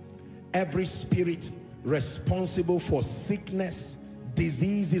infirmity, every spirit responsible for sickness,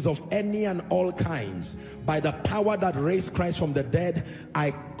 diseases of any and all kinds, by the power that raised Christ from the dead,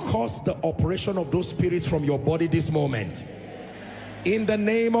 I curse the operation of those spirits from your body this moment. In the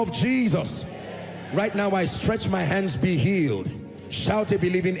name of Jesus, right now I stretch my hands, be healed. Shout a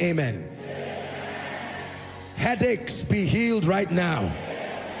believing amen. Headaches, be healed right now.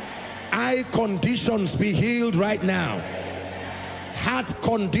 Eye conditions, be healed right now. Heart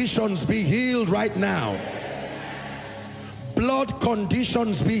conditions, be healed right now. Blood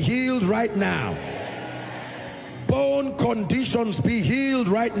conditions, be healed right now. Bone conditions, be healed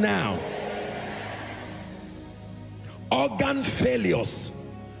right now. Organ failures,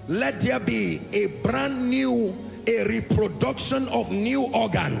 let there be a brand new a reproduction of new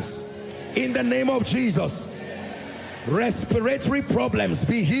organs in the name of Jesus. Respiratory problems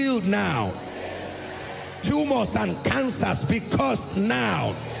be healed now. Tumors and cancers be cursed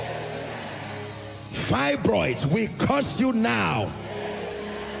now. Fibroids, we curse you now.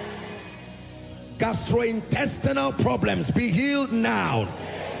 Gastrointestinal problems be healed now.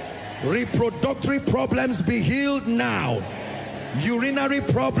 Reproductory problems be healed now. Urinary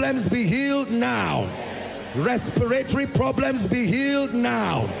problems be healed now. Respiratory problems be healed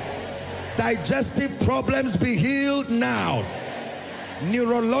now. Digestive problems be healed now.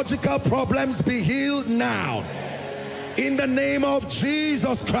 Neurological problems be healed now. In the name of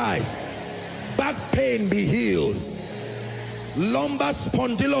Jesus Christ. Back pain be healed. Lumbar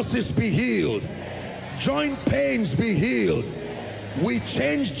spondylosis be healed. Joint pains be healed. We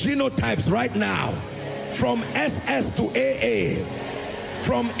change genotypes right now. From SS to AA.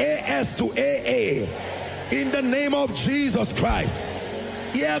 From AS to AA. In the name of Jesus Christ.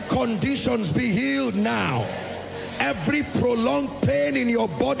 Ear conditions be healed now. Every prolonged pain in your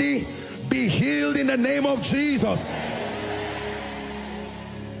body be healed in the name of Jesus.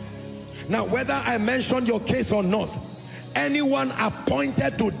 Now, whether I mention your case or not, anyone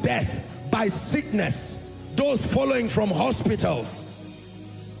appointed to death by sickness, those following from hospitals,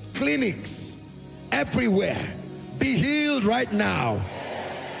 clinics, everywhere, be healed right now.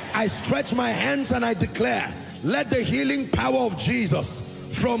 I stretch my hands and I declare, let the healing power of Jesus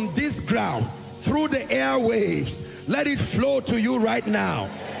from this ground, through the airwaves, let it flow to you right now.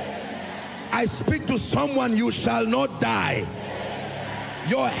 I speak to someone, you shall not die.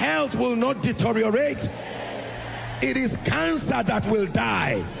 Your health will not deteriorate. It is cancer that will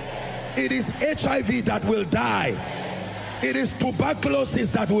die. It is HIV that will die. It is tuberculosis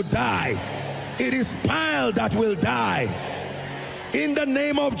that will die. It is bile that will die. In the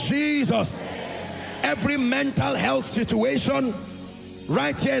name of Jesus, every mental health situation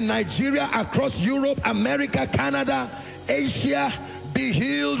right here in Nigeria, across Europe, America, Canada, Asia, be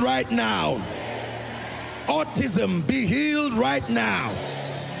healed right now. Autism, be healed right now.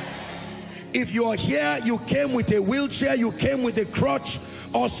 If you are here, you came with a wheelchair, you came with a crutch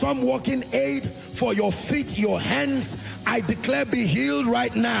or some walking aid for your feet, your hands, I declare be healed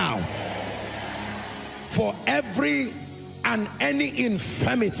right now. For every and any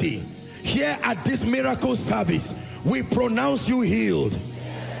infirmity here at this miracle service, we pronounce you healed.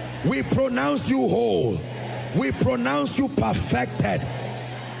 We pronounce you whole. We pronounce you perfected.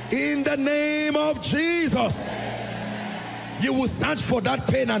 In the name of Jesus. You will search for that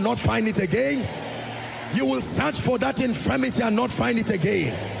pain and not find it again. You will search for that infirmity and not find it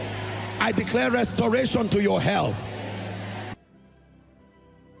again. I declare restoration to your health.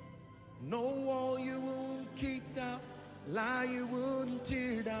 No wall you won't kick down, lie you wouldn't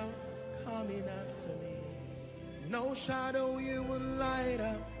tear down, coming after me. No shadow you will light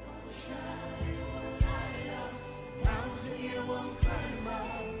up, no shadow you will light up, mountain you won't climb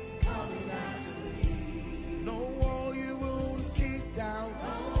up, coming after me. No wall you won't kick down,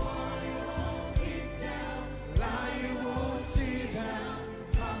 no wall you won't kick down, lie you won't tear down,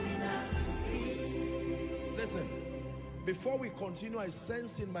 coming after me. Listen, before we continue, I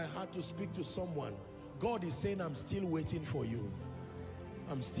sense in my heart to speak to someone. God is saying, I'm still waiting for you.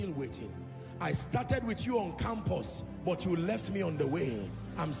 I'm still waiting. I started with you on campus, but you left me on the way.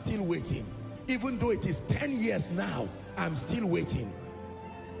 I'm still waiting. Even though it is 10 years now, I'm still waiting.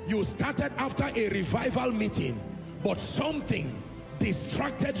 You started after a revival meeting, but something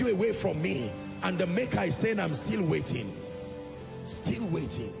distracted you away from me. And the Maker is saying, I'm still waiting. Still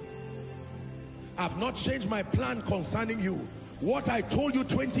waiting. I've not changed my plan concerning you. What I told you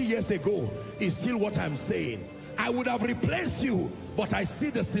 20 years ago is still what I'm saying. I would have replaced you, but I see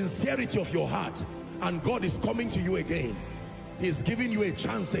the sincerity of your heart, and God is coming to you again. He's giving you a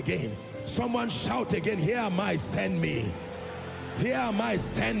chance again. Someone shout again, here am I, send me. Here am I,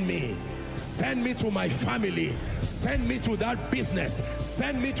 send me. Send me to my family. Send me to that business.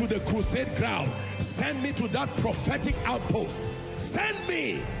 Send me to the crusade ground. Send me to that prophetic outpost. Send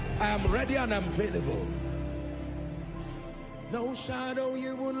me. I am ready and I'm available. No shadow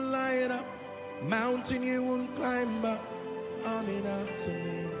you won't light up, mountain you won't climb up, coming after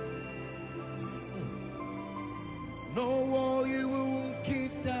me. No wall you won't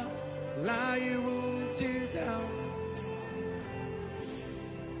kick down, lie you won't tear down.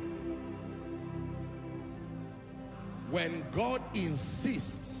 When God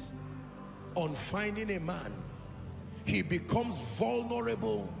insists on finding a man, he becomes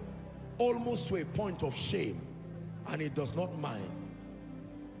vulnerable almost to a point of shame, and he does not mind.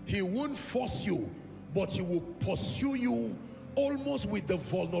 He won't force you, but he will pursue you almost with the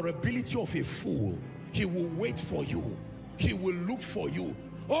vulnerability of a fool. He will wait for you. He will look for you.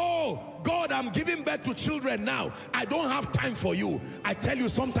 Oh, God, I'm giving birth to children now. I don't have time for you. I tell you,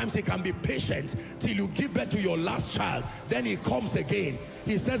 sometimes He can be patient till you give birth to your last child. Then He comes again.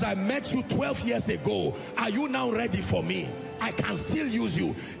 He says, I met you 12 years ago. Are you now ready for me? I can still use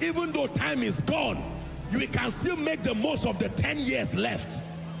you. Even though time is gone, you can still make the most of the 10 years left.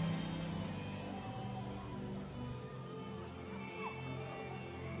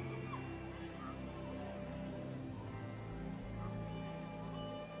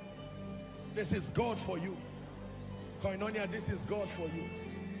 This is God for you. Koinonia, this is God for you.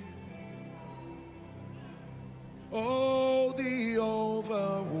 Oh, the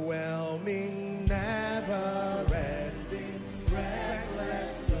overwhelming, never-ending,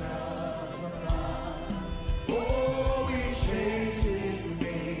 reckless love of God. Oh, He chases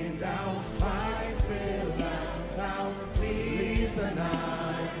me down, fights till I'm found, leaves the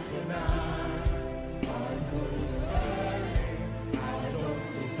night tonight. I couldn't earn it, I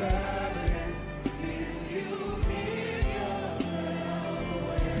don't deserve it.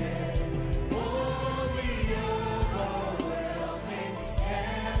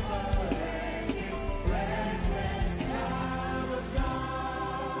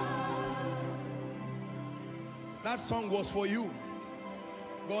 That song was for you.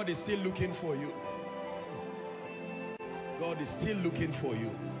 God is still looking for you. God is still looking for you.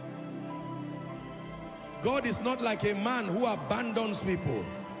 God is not like a man who abandons people.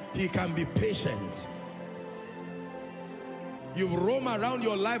 He can be patient. You've roamed around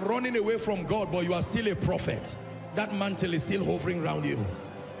your life running away from God, but you are still a prophet. That mantle is still hovering around you.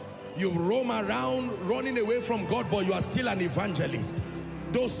 You've roamed around running away from God, but you are still an evangelist.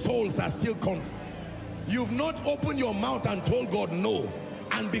 Those souls are still content. You've not opened your mouth and told God no.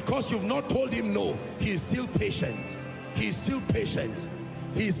 And because you've not told Him no, He is still patient. He is still patient.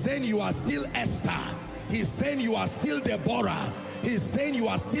 He's saying you are still Esther. He's saying you are still Deborah. He's saying you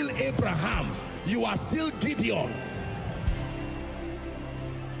are still Abraham. You are still Gideon.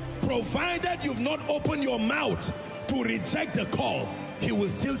 Provided you've not opened your mouth to reject the call, He will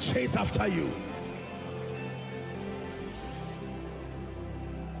still chase after you.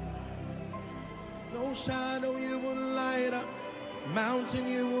 No shadow you will light up, mountain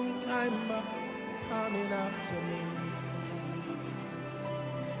you will climb up, coming after me.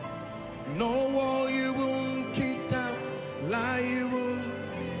 No wall you will kick down, lie you will.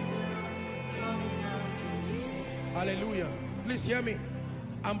 Hallelujah. Please hear me.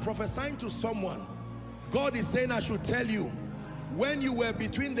 I'm prophesying to someone. God is saying I should tell you, when you were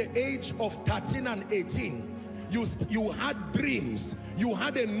between the age of 13 and 18, you had dreams. You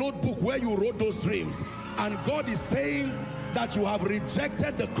had a notebook where you wrote those dreams. And God is saying that you have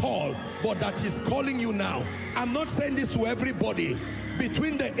rejected the call, but that He's calling you now. I'm not saying this to everybody.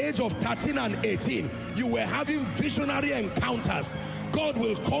 Between the age of 13 and 18, you were having visionary encounters. God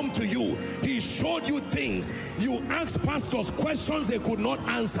will come to you. He showed you things. You asked pastors questions they could not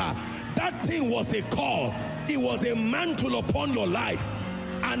answer. That thing was a call. It was a mantle upon your life.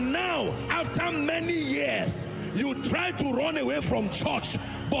 And now, after many years, you try to run away from church,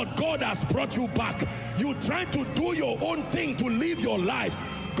 but God has brought you back. You try to do your own thing to live your life.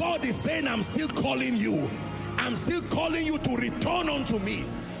 God is saying, I'm still calling you. I'm still calling you to return unto me.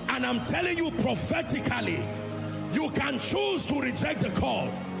 And I'm telling you prophetically, you can choose to reject the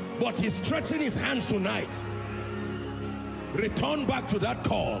call, but He's stretching His hands tonight. Return back to that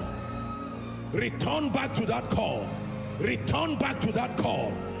call. Return back to that call. Return back to that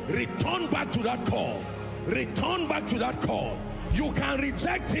call. Return back to that call. Return back to that call. You can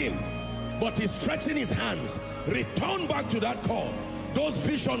reject Him, but He's stretching His hands. Return back to that call. Those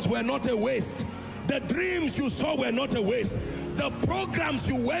visions were not a waste. The dreams you saw were not a waste. The programs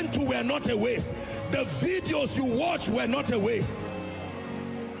you went to were not a waste. The videos you watched were not a waste.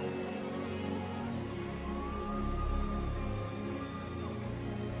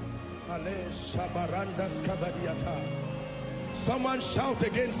 Someone shout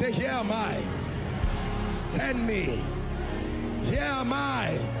again, say, here am I. Send me. Here am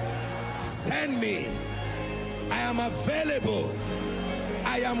I. Send me. I am available.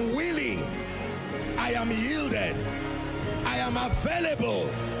 I am willing. I am yielded. I am available.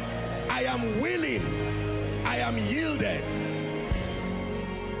 I am willing. I am yielded.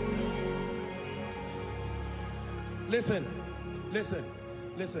 Listen, listen,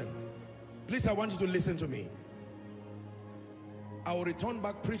 listen. Please, I want you to listen to me. I will return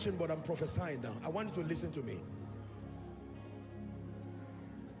back preaching, but I'm prophesying now. I want you to listen to me.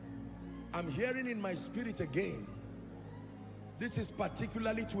 I'm hearing in my spirit again. This is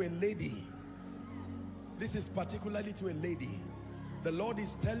particularly to a lady. This is particularly to a lady. The Lord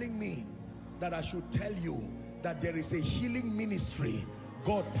is telling me that I should tell you that there is a healing ministry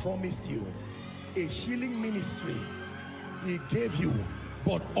God promised you. A healing ministry He gave you,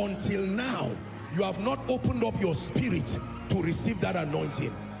 but until now you have not opened up your spirit to receive that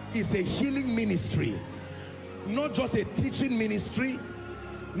anointing. It's a healing ministry, not just a teaching ministry,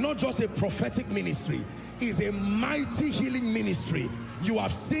 not just a prophetic ministry. It's a mighty healing ministry. You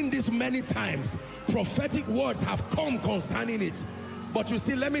have seen this many times. Prophetic words have come concerning it. But you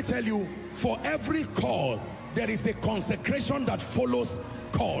see, let me tell you, for every call there is a consecration that follows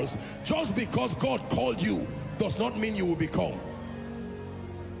calls. Just because God called you does not mean you will be called.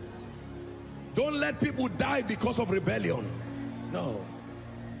 Don't let people die because of rebellion. No.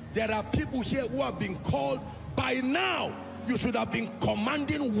 There are people here who have been called. By now you should have been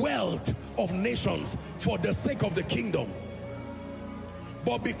commanding wealth of nations for the sake of the kingdom.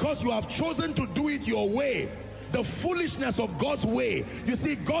 But because you have chosen to do it your way, the foolishness of God's way, you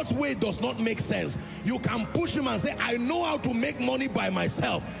see, God's way does not make sense. You can push him and say, I know how to make money by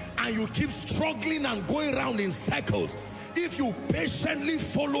myself, and you keep struggling and going around in circles. If you patiently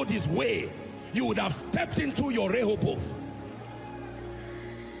followed his way, you would have stepped into your Rehoboth.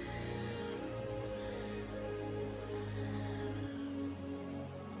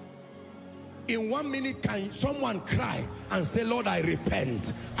 In 1 minute, can someone cry and say, Lord, I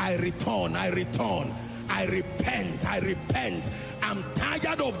repent, I return, I return, I repent, I repent. I'm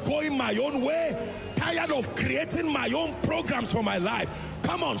tired of going my own way, tired of creating my own programs for my life.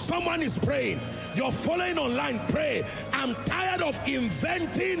 Come on, someone is praying. You're following online, pray. I'm tired of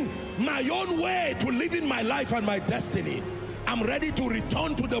inventing my own way to live in my life and my destiny. I'm ready to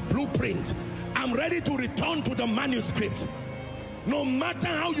return to the blueprint. I'm ready to return to the manuscript. No matter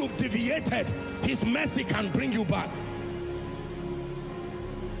how you've deviated, his mercy can bring you back.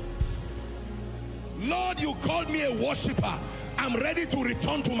 Lord, you called me a worshiper. I'm ready to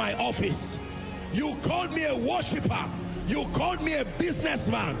return to my office. You called me a worshiper. You called me a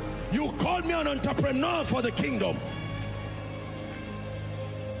businessman. You called me an entrepreneur for the kingdom.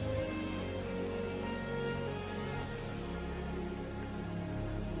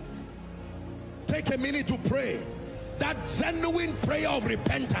 Take a minute to pray. That genuine prayer of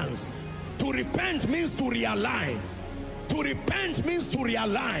repentance. To repent means to realign. To repent means to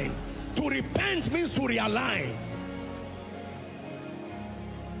realign. To repent means to realign.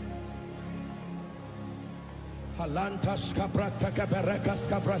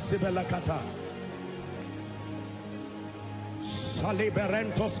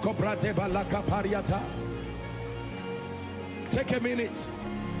 Take a minute.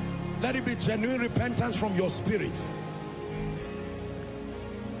 Let it be genuine repentance from your spirit.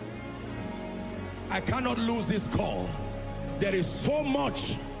 I cannot lose this call. There is so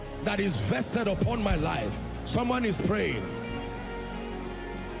much that is vested upon my life. Someone is praying.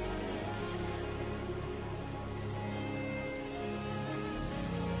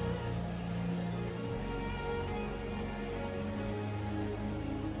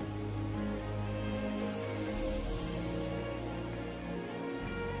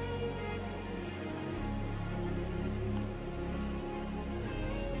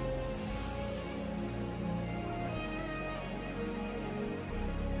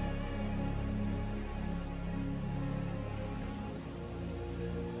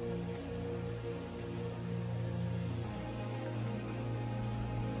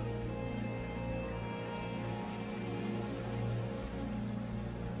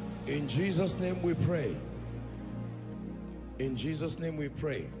 In Jesus' name we pray. In Jesus' name we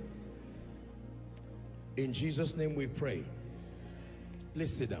pray. In Jesus' name we pray.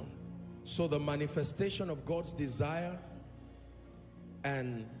 Please sit down. So the manifestation of God's desire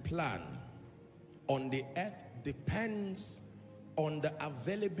and plan on the earth depends on the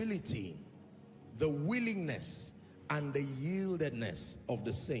availability, the willingness, and the yieldedness of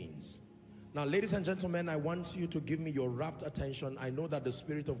the saints. Now, ladies and gentlemen, I want you to give me your rapt attention. I know that the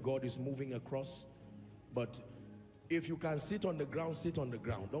Spirit of God is moving across, but if you can sit on the ground, sit on the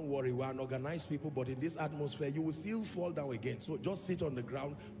ground. Don't worry, we're unorganized people, but in this atmosphere, you will still fall down again. So just sit on the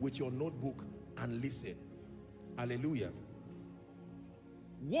ground with your notebook and listen. Hallelujah.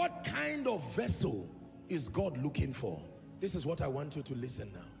 What kind of vessel is God looking for? This is what I want you to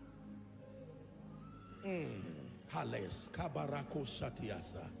listen now. Hales kabarako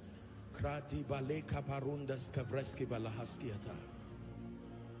shatiasa. Krati bale kaparundas kavreski balahaskiata.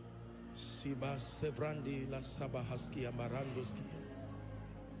 Siba sevrandi la sabahaskia marandoskia.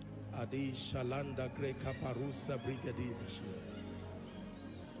 Adi shalanda gre kaparusa brigadish.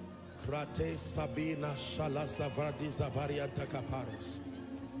 Krate sabina shala savradi zabarianta kaparus.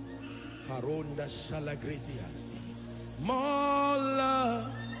 Haronda shalagritia. More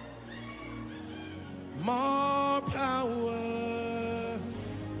love, more power,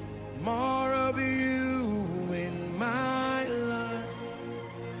 more of you in my life,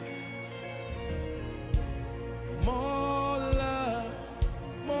 more love,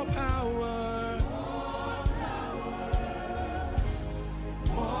 more power,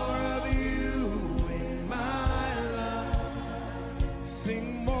 more of you in my life.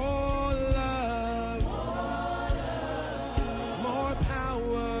 Sing more love, more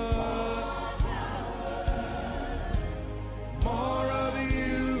power, more of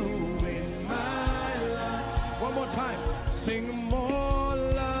you in my life. One more time. Sing more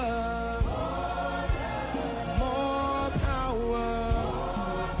love, more power,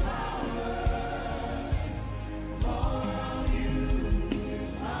 more of you in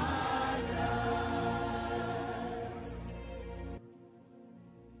my life.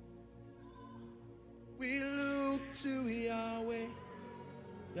 We look to Yahweh,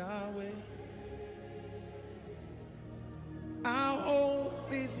 Yahweh. Our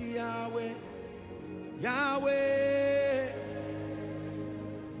hope is Yahweh, Yahweh.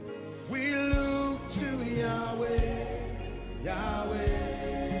 We look to Yahweh, Yahweh.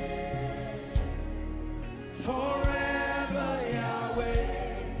 Forever Yahweh,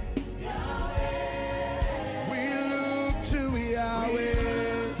 Yahweh. We look to Yahweh,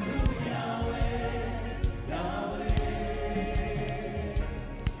 Yahweh.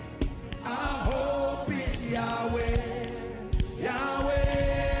 Our hope is Yahweh, Yahweh.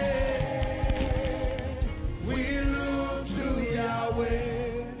 We look to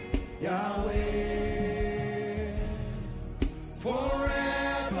Yahweh, Yahweh.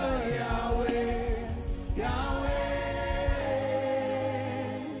 Forever Yahweh, Yahweh.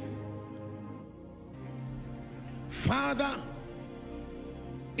 Father,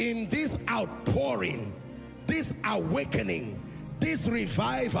 in this outpouring, this awakening, this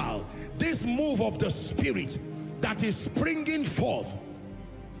revival, this move of the Spirit that is springing forth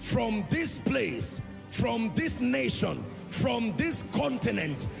from this place, from this nation, from this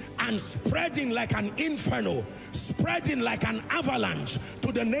continent, and spreading like an inferno, spreading like an avalanche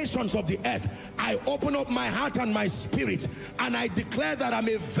to the nations of the earth, I open up my heart and my spirit, and I declare that I'm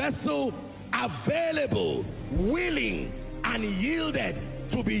a vessel available, willing, and yielded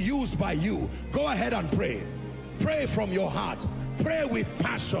to be used by you. Go ahead and pray. Pray from your heart. Pray with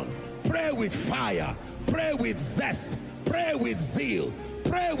passion. Pray with fire. Pray with zest. Pray with zeal.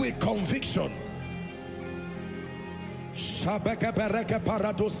 Pray with conviction.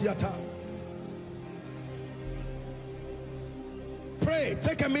 Pray.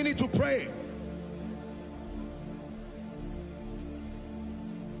 Take a minute to pray.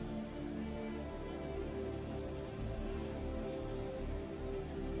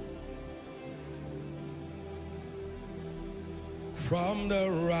 From the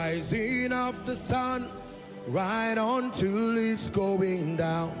rising of the sun right on till it's going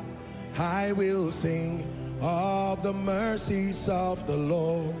down, I will sing of the mercies of the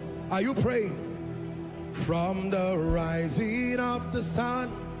Lord. Are you praying? From the rising of the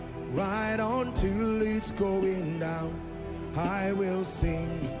sun right on till it's going down, I will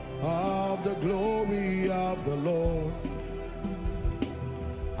sing of the glory of the Lord.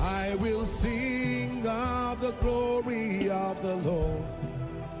 I will sing of the glory of the Lord.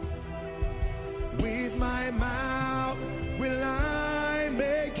 With my mouth will I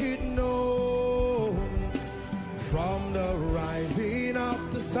make it known. From the rising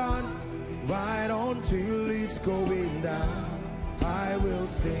of the sun right on till it's going down, I will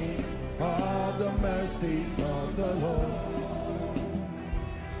sing of the mercies of the Lord.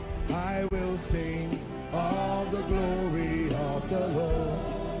 I will sing of the glory of the Lord.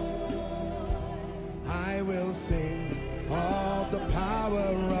 I will sing of the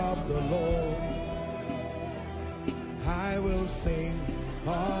power of the Lord. I will sing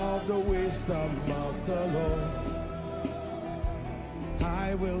of the wisdom of the Lord.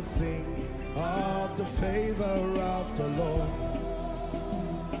 I will sing of the favor of the Lord.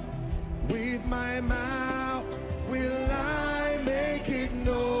 With my mouth will I make it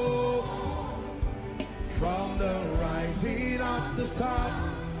known. From the rising of the sun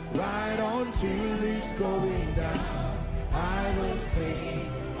right on till it's going down, I will sing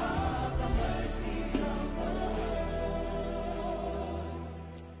of the mercies of the Lord.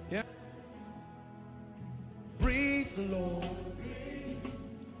 Yeah. Breathe, Lord.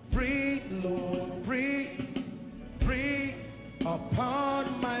 Breathe, Lord. Breathe. Breathe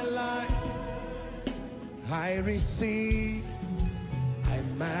upon my life. I receive, I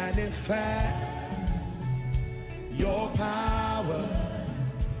manifest your power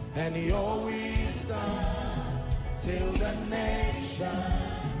and your wisdom till the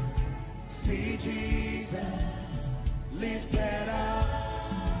nations See Jesus lifted up,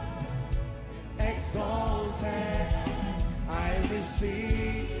 exalted. I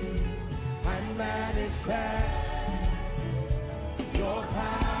receive and manifest your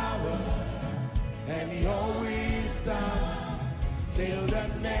power and your wisdom till the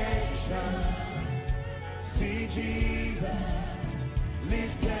nations see Jesus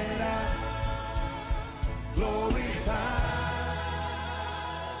lifted up, glorified.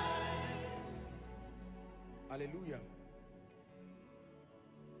 Hallelujah.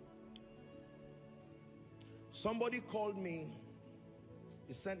 Somebody called me.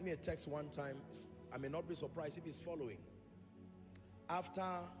 He sent me a text one time. I may not be surprised if he's following. After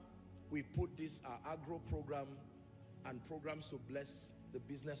we put this agro program and programs to bless the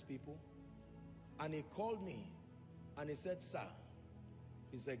business people, and he called me and he said, sir,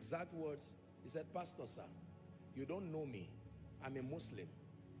 his exact words, he said, Pastor, sir, you don't know me. I'm a Muslim.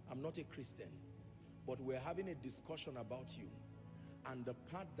 I'm not a Christian. But we're having a discussion about you. And the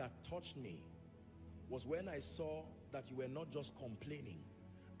part that touched me was when I saw that you were not just complaining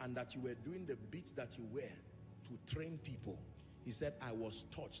and that you were doing the bits that you were to train people. He said, I was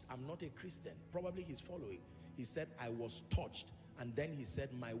touched. I'm not a Christian. Probably he's following. He said, I was touched. And then he said,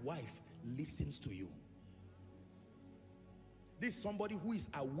 my wife listens to you. This is somebody who is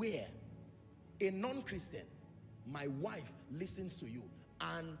aware, a non-Christian. My wife listens to you,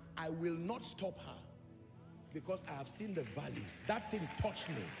 and I will not stop her because I have seen the value. That thing touched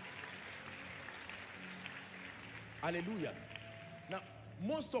me. Hallelujah. Now,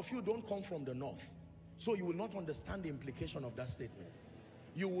 most of you don't come from the north, so you will not understand the implication of that statement.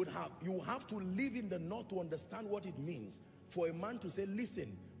 You have to live in the north to understand what it means for a man to say,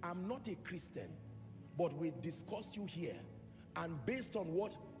 listen, I'm not a Christian, but we discussed you here, and based on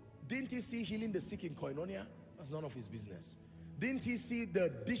what, didn't he see healing the sick in Koinonia? That's none of his business. Didn't he see the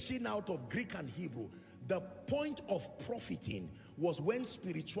dishing out of Greek and Hebrew? The point of profiting was when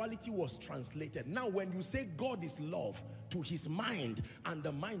spirituality was translated. Now, when you say God is love to his mind and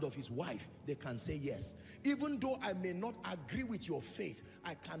the mind of his wife, they can say yes. Even though I may not agree with your faith,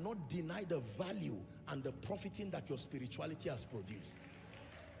 I cannot deny the value and the profiting that your spirituality has produced.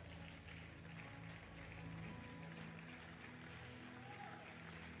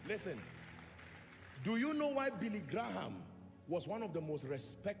 Listen, do you know why Billy Graham was one of the most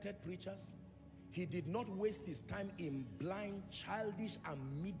respected preachers? He did not waste his time in blind, childish, and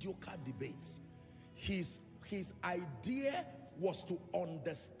mediocre debates. His idea was to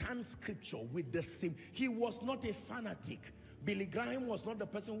understand scripture with the same. He was not a fanatic. Billy Graham was not the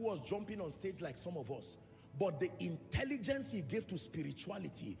person who was jumping on stage like some of us. But the intelligence he gave to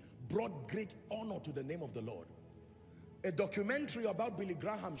spirituality brought great honor to the name of the Lord. A documentary about Billy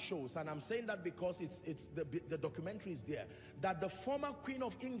Graham shows, and I'm saying that because the documentary is there, that the former Queen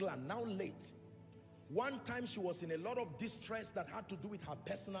of England, now late, one time she was in a lot of distress that had to do with her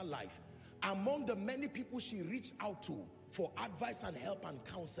personal life. Among the many people she reached out to for advice and help and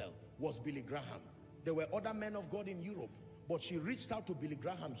counsel was Billy Graham. There were other men of God in Europe, but she reached out to Billy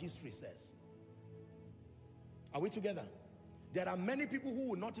Graham, history says. Are we together? There are many people who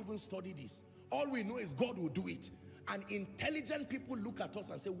will not even study this. All we know is God will do it. And intelligent people look at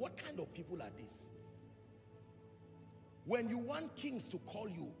us and say, what kind of people are these? When you want kings to call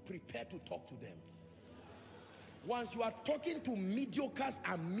you, prepare to talk to them. Once you are talking to mediocres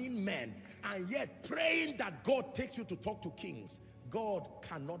and mean men, and yet praying that God takes you to talk to kings, God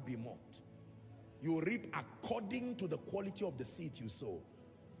cannot be mocked. You reap according to the quality of the seed you sow.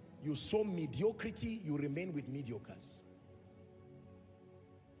 You sow mediocrity, you remain with mediocres.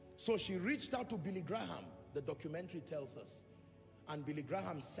 So she reached out to Billy Graham, the documentary tells us, and Billy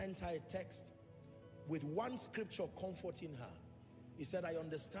Graham sent her a text with one scripture comforting her. He said, I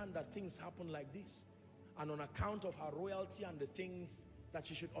understand that things happen like this, and on account of her royalty and the things, that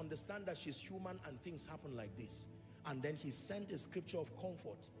she should understand that she's human and things happen like this. And then he sent a scripture of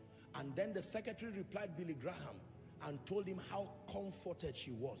comfort. And then the secretary replied Billy Graham and told him how comforted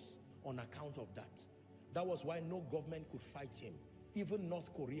she was on account of that. That was why no government could fight him. Even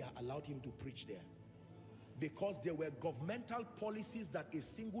North Korea allowed him to preach there, because there were governmental policies that a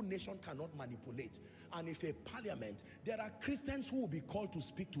single nation cannot manipulate. And if a parliament, there are Christians who will be called to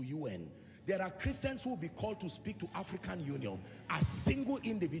speak to UN. There are Christians who will be called to speak to African Union as single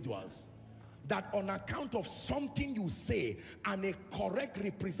individuals, that on account of something you say and a correct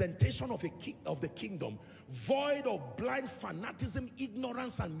representation of the kingdom, void of blind fanaticism,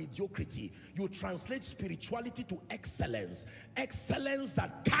 ignorance, and mediocrity, you translate spirituality to excellence. Excellence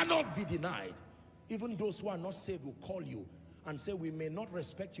that cannot be denied. Even those who are not saved will call you and say, we may not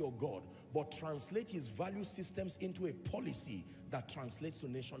respect your God, but translate his value systems into a policy that translates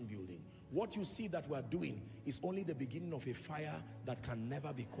to nation building. What you see that we're doing is only the beginning of a fire that can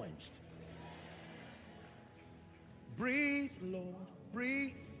never be quenched. Breathe, Lord,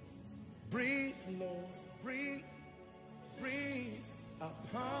 breathe. Breathe, Lord, breathe. Breathe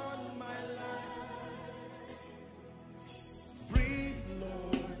upon my life. Breathe,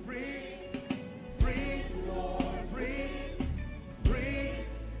 Lord, breathe. Breathe, Lord, breathe. Breathe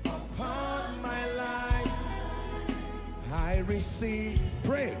upon my life. I receive,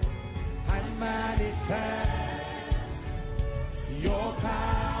 pray. I manifest your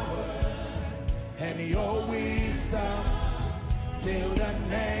power and your wisdom till the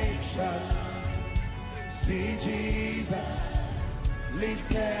nations see Jesus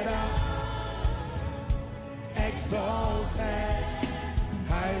lifted up, exalted.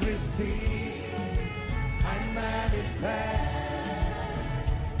 I receive, I manifest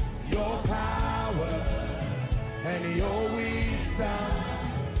your power and your wisdom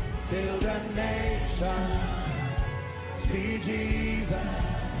till the nations see Jesus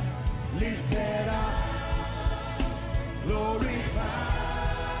lifted up, glorified.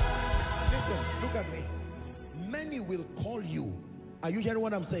 Listen, look at me. Many will call you. Are you hearing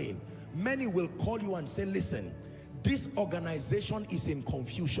what I'm saying? Many will call you and say, listen, this organization is in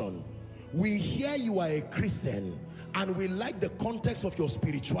confusion. We hear you are a Christian and we like the context of your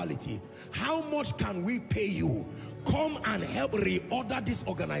spirituality. How much can we pay you? Come and help reorder this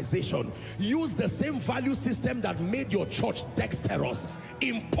organization. Use the same value system that made your church dexterous.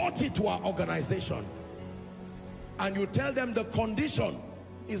 Import it to our organization. And you tell them the condition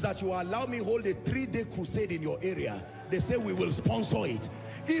is that you allow me hold a 3-day crusade in your area. They say we will sponsor it.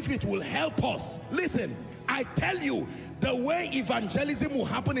 If it will help us, listen, I tell you, the way evangelism will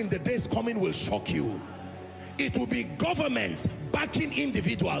happen in the days coming will shock you. It will be governments backing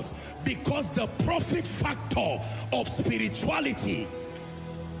individuals, because the profit factor of spirituality,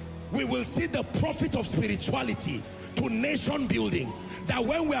 we will see the profit of spirituality to nation building. That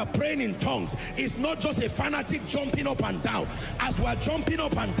when we are praying in tongues, it's not just a fanatic jumping up and down. As we are jumping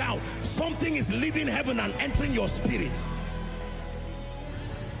up and down, something is leaving heaven and entering your spirit.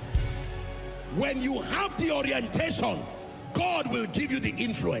 When you have the orientation, God will give you the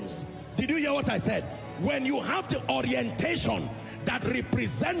influence. Did you hear what I said? When you have the orientation that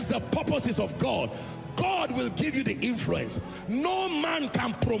represents the purposes of God, God will give you the influence. No man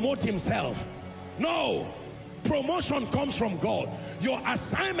can promote himself. No. Promotion comes from God. Your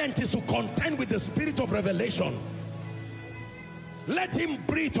assignment is to contend with the spirit of revelation. Let him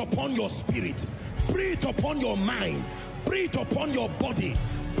breathe upon your spirit, breathe upon your mind, breathe upon your body,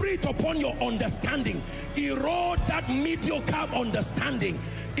 breathe upon your understanding. Erode that mediocre understanding,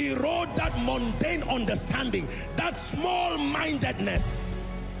 erode that mundane understanding, that small-mindedness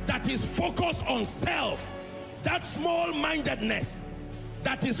that is focused on self, that small-mindedness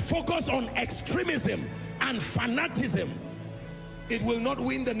that is focused on extremism and fanaticism. It will not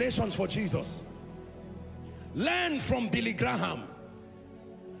win the nations for Jesus. Learn from Billy Graham.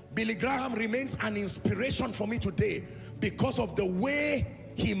 Billy Graham remains an inspiration for me today because of the way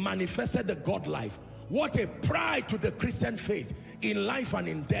he manifested the God life. What a pride to the Christian faith in life and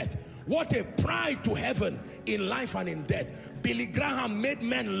in death. What a pride to heaven in life and in death. Billy Graham made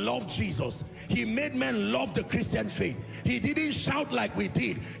men love Jesus. He made men love the Christian faith. He didn't shout like we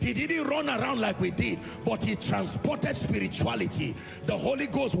did. He didn't run around like we did. But he transported spirituality. The Holy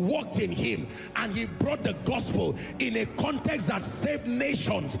Ghost walked in him and he brought the gospel in a context that saved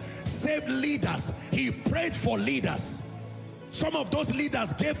nations, saved leaders. He prayed for leaders. Some of those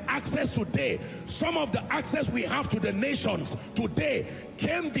leaders gave access today. Some of the access we have to the nations today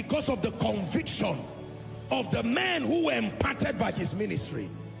came because of the conviction of the men who were imparted by his ministry.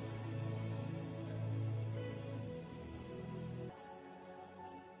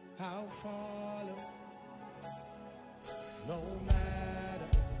 I'll follow no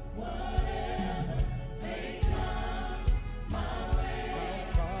matter whatever may come my way.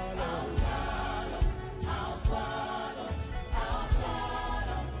 I'll follow.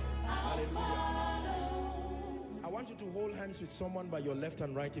 I want you to hold hands with someone by your left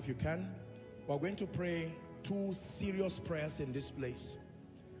and right if you can. We're going to pray 2 serious prayers in this place.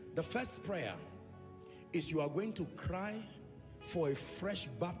 The first prayer is you are going to cry for a fresh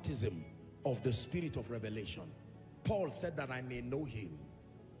baptism of the spirit of revelation. Paul said that I may know him.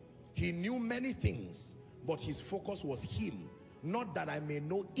 He knew many things, but his focus was him, not that I may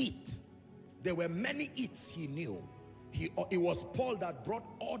know it. There were many its he knew. It was Paul that brought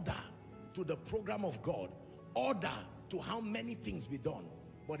order to the program of God, order to how many things be done.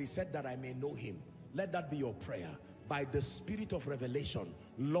 But he said that I may know him. Let that be your prayer. by the spirit of revelation.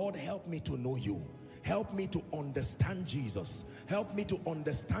 Lord, help me to know you. Help me to understand Jesus. Help me to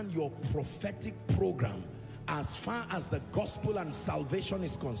understand your prophetic program as far as the gospel and salvation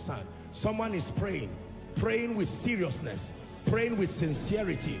is concerned. Someone is praying with seriousness, praying with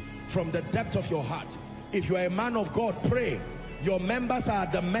sincerity from the depth of your heart. If you are a man of God, pray. Your members are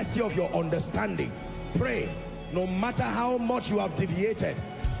at the mercy of your understanding. Pray. No matter how much you have deviated,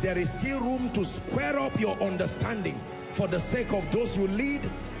 there is still room to square up your understanding for the sake of those you lead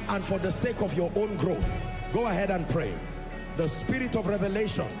and for the sake of your own growth. Go ahead and pray. The spirit of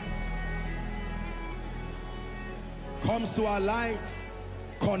revelation comes to our lives,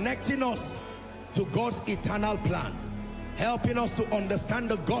 connecting us to God's eternal plan, helping us to understand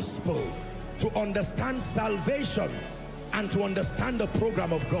the gospel, to understand salvation, and to understand the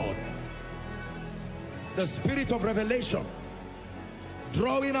program of God. The spirit of revelation,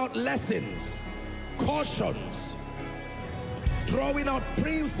 drawing out lessons, cautions, drawing out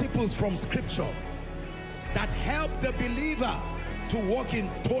principles from scripture that help the believer to walk in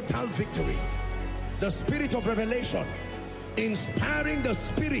total victory. The spirit of revelation, inspiring the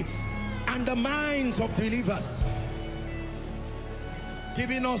spirits and the minds of believers,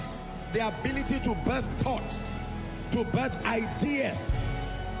 giving us the ability to birth thoughts, to birth ideas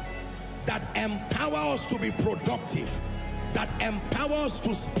that empower us to be productive, that empower us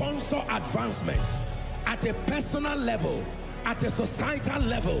to sponsor advancement at a personal level, at a societal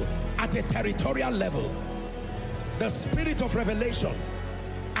level, at a territorial level. The spirit of revelation,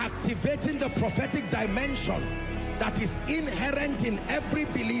 activating the prophetic dimension that is inherent in every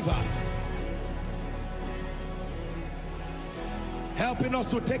believer, helping us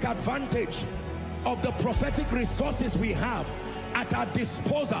to take advantage of the prophetic resources we have at our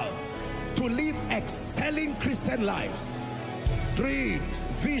disposal to live excelling Christian lives. Dreams,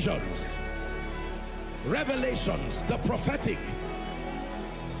 visions, revelations, the prophetic.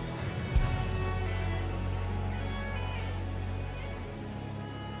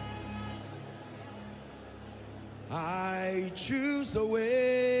 I choose the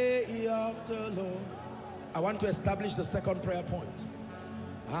way of the Lord. I want to establish the second prayer point.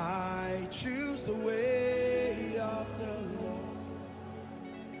 I choose the way of the Lord,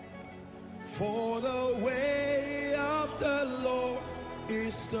 for the way of the Lord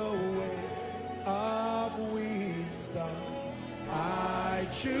is the way of wisdom. I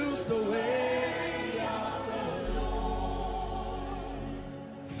choose the way of the Lord,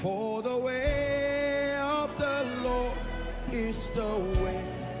 for the way of the Lord is the way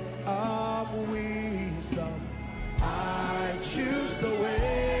of wisdom. I choose the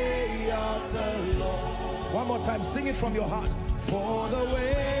way of the Lord. One more time, sing it from your heart. For the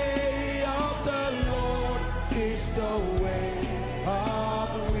way of the Lord is the way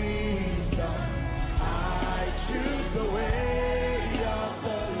of wisdom. I choose the way of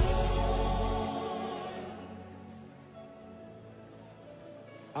the Lord.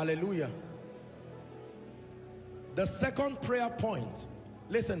 Hallelujah. The second prayer point,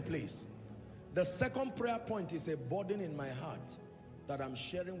 listen please. The second prayer point is a burden in my heart that I'm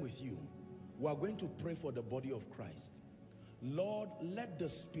sharing with you. We are going to pray for the body of Christ. Lord, let the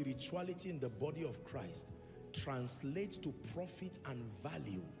spirituality in the body of Christ translate to profit and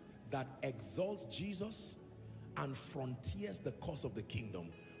value that exalts Jesus and frontiers the cause of the kingdom.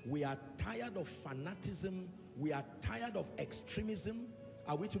 We are tired of fanaticism. We are tired of extremism.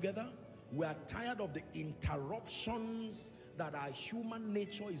 Are we together? We are tired of the interruptions that our human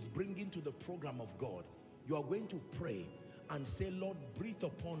nature is bringing to the program of God. You are going to pray and say, Lord, breathe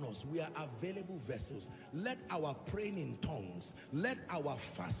upon us. We are available vessels. Let our praying in tongues, let our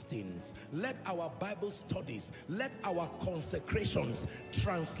fastings, let our Bible studies, let our consecrations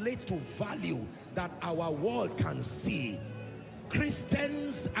translate to value that our world can see.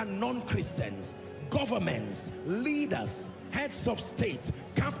 Christians and non-Christians, governments, leaders, heads of state,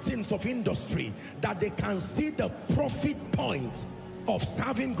 captains of industry, that they can see the profit point of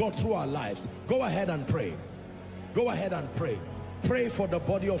serving God through our lives. Go ahead and pray. Go ahead and pray. Pray for the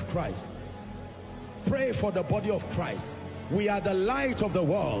body of Christ. Pray for the body of Christ. We are the light of the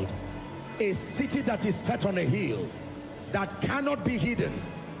world, a city that is set on a hill that cannot be hidden.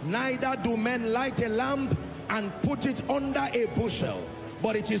 Neither do men light a lamp and put it under a bushel,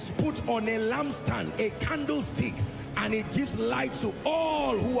 but it is put on a lampstand, a candlestick, and it gives light to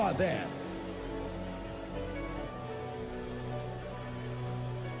all who are there.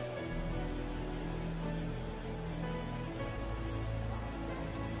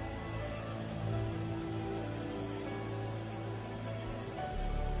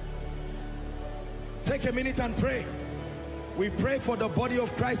 Take a minute and pray. We pray for the body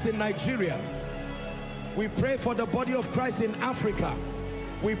of Christ in Nigeria. We pray for the body of Christ in Africa.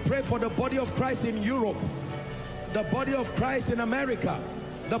 We pray for the body of Christ in Europe, the body of Christ in America,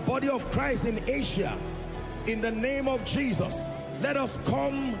 the body of Christ in Asia. In the name of Jesus, let us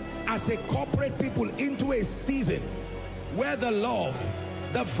come as a corporate people into a season where the love,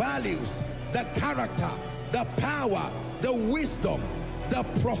 the values, the character, the power, the wisdom, the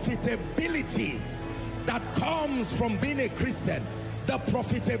profitability that comes from being a Christian, the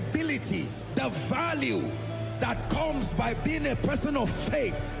profitability, the value that comes by being a person of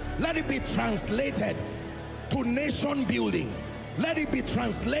faith, let it be translated to nation building. Let it be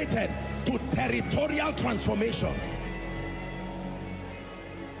translated to territorial transformation.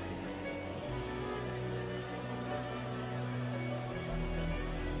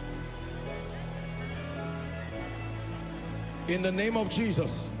 In the name of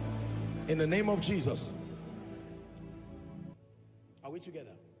Jesus. In the name of Jesus. Are we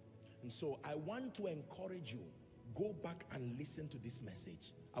together? And so I want to encourage you, go back and listen to this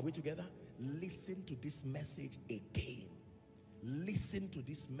message. Are we together? Listen to this message again. Listen to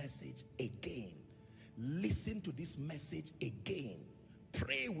this message again. Listen to this message again.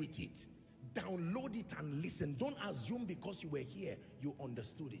 Pray with it. Download it and listen. Don't assume because you were here, you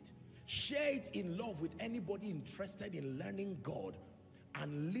understood it. Share it in love with anybody interested in learning God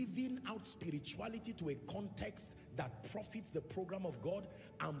and living out spirituality to a context that profits the program of God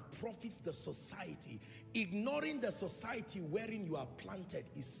and profits the society. Ignoring the society wherein you are planted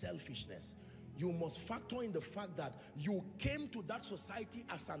is selfishness. You must factor in the fact that you came to that society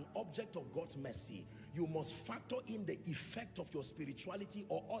as an object of God's mercy. You must factor in the effect of your spirituality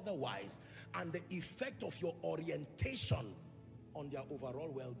or otherwise, and the effect of your orientation on their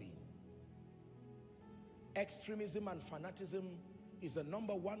overall well-being. Extremism and fanaticism is the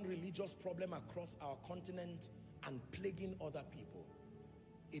 #1 religious problem across our continent and plaguing other people.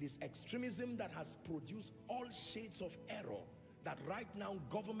 It is extremism that has produced all shades of error that right now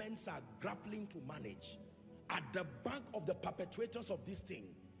governments are grappling to manage. At the back of the perpetrators of this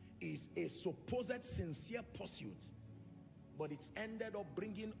thing is a supposed sincere pursuit, but it's ended up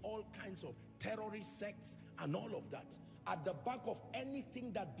bringing all kinds of terrorist sects and all of that. At the back of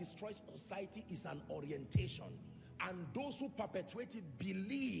anything that destroys society is an orientation, and those who perpetuate it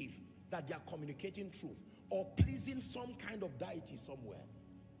believe that they are communicating truth or pleasing some kind of deity somewhere.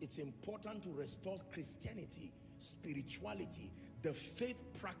 It's important to restore Christianity, spirituality, the faith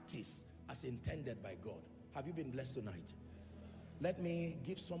practice as intended by God. Have you been blessed tonight? Let me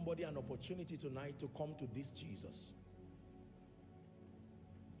give somebody an opportunity tonight to come to this Jesus.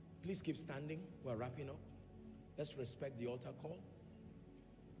 Please keep standing. We're wrapping up. Let's respect the altar call.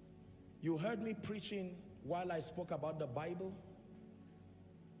 You heard me preaching while I spoke about the Bible,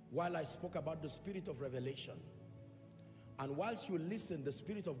 while I spoke about the spirit of revelation. And whilst you listened, the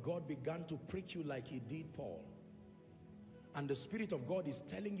Spirit of God began to prick you like he did Paul. And the Spirit of God is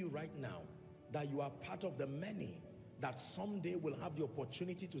telling you right now that you are part of the many that someday will have the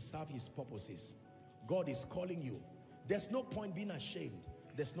opportunity to serve his purposes. God is calling you. There's no point being ashamed.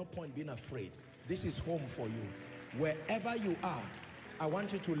 There's no point being afraid. This is home for you. Wherever you are, I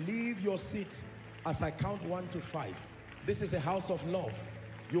want you to leave your seat as I count 1 to 5. This is a house of love.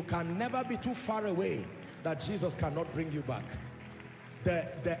 You can never be too far away that Jesus cannot bring you back.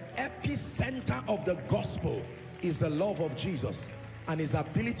 The epicenter of the gospel is the love of Jesus and his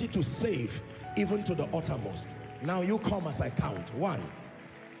ability to save even to the uttermost. Now you come as I count. 1.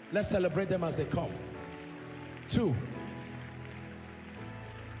 Let's celebrate them as they come. 2.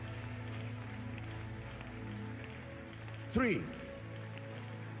 3.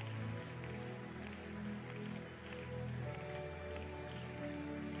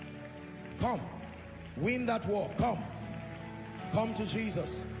 'Come. Win that war. Come to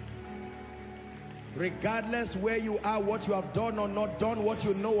Jesus. Regardless where you are, what you have done or not done, what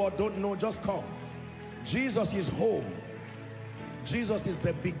you know or don't know, just come. Jesus is home. Jesus is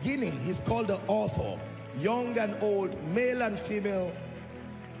the beginning. He's called the author. Young and old, male and female.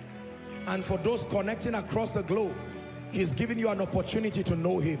 And for those connecting across the globe, he's giving you an opportunity to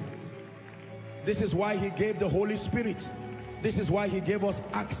know him. This is why he gave the Holy Spirit. This is why he gave us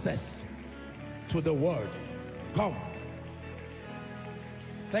access to the word. Come.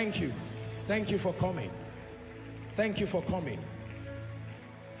 Thank you. Thank you for coming. Thank you for coming.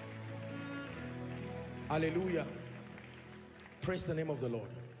 Hallelujah. Praise the name of the Lord.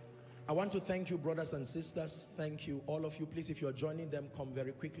 I want to thank you, brothers and sisters. Thank you, all of you. Please, if you're joining them, come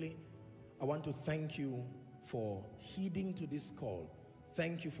very quickly. I want to thank you for heeding to this call.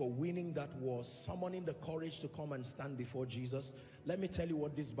 Thank you for winning that war, summoning the courage to come and stand before Jesus. Let me tell you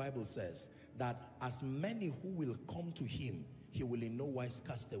what this Bible says, that as many who will come to him, he will in no wise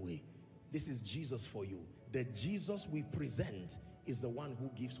cast away. This is Jesus for you. The Jesus we present is the one who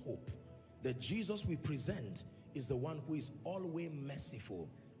gives hope. The Jesus we present is the one who is always merciful,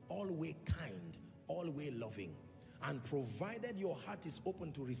 always kind, always loving. And provided your heart is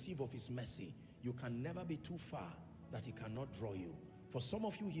open to receive of his mercy, you can never be too far that he cannot draw you. For some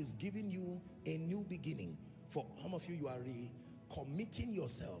of you, he's giving you a new beginning. For some of you, you are recommitting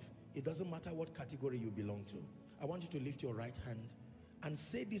yourself. It doesn't matter what category you belong to. I want you to lift your right hand and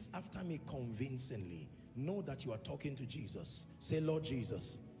say this after me convincingly. Know that you are talking to Jesus. Say, Lord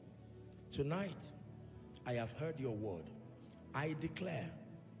Jesus, tonight I have heard your word. I declare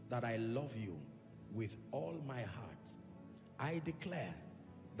that I love you with all my heart. I declare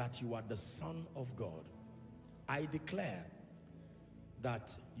that you are the Son of God. I declare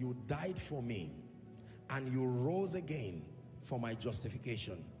that you died for me and you rose again for my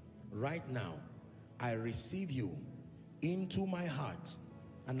justification. Right now, I receive you into my heart,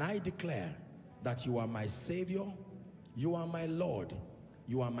 and I declare that you are my Savior, you are my Lord,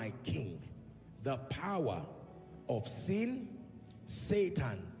 you are my King. The power of sin,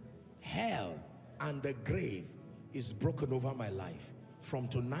 Satan, hell, and the grave is broken over my life. From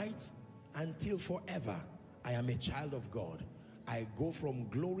tonight until forever, I am a child of God. I go from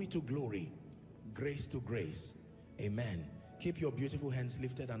glory to glory, grace to grace. Amen. Keep your beautiful hands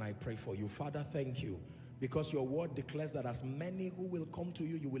lifted and I pray for you. Father, thank you, because your word declares that as many who will come to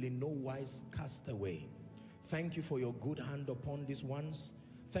you, you will in no wise cast away. Thank you for your good hand upon these ones.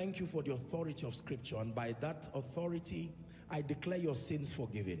 Thank you for the authority of Scripture, and by that authority, I declare your sins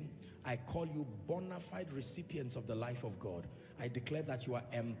forgiven. I call you bona fide recipients of the life of God. I declare that you are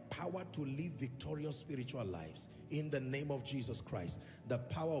empowered to live victorious spiritual lives in the name of Jesus Christ. The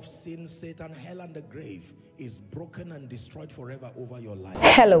power of sin, Satan, hell, and the grave is broken and destroyed forever over your life.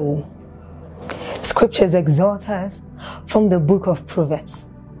 Hello. Scriptures exhort us from the book of Proverbs.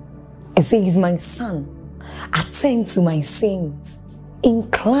 It says, my son, attend to my sayings,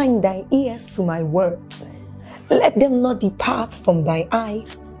 incline thy ears to my words. Let them not depart from thy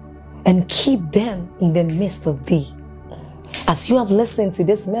eyes, and keep them in the midst of thee. As you have listened to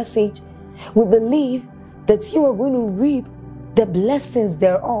this message, we believe that you are going to reap the blessings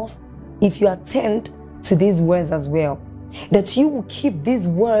thereof if you attend to these words as well. That you will keep these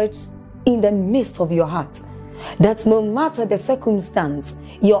words in the midst of your heart. That no matter the circumstance,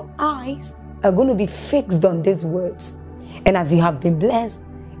 your eyes are going to be fixed on these words. And as you have been blessed,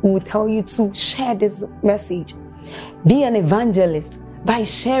 we will tell you to share this message. Be an evangelist by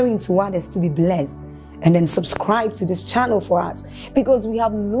sharing to others to be blessed. And then subscribe to this channel for us, because we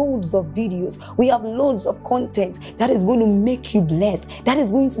have loads of videos, we have loads of content that is going to make you blessed, that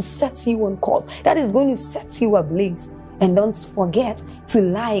is going to set you on course, that is going to set you ablaze. And don't forget to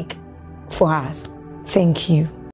like for us. Thank you.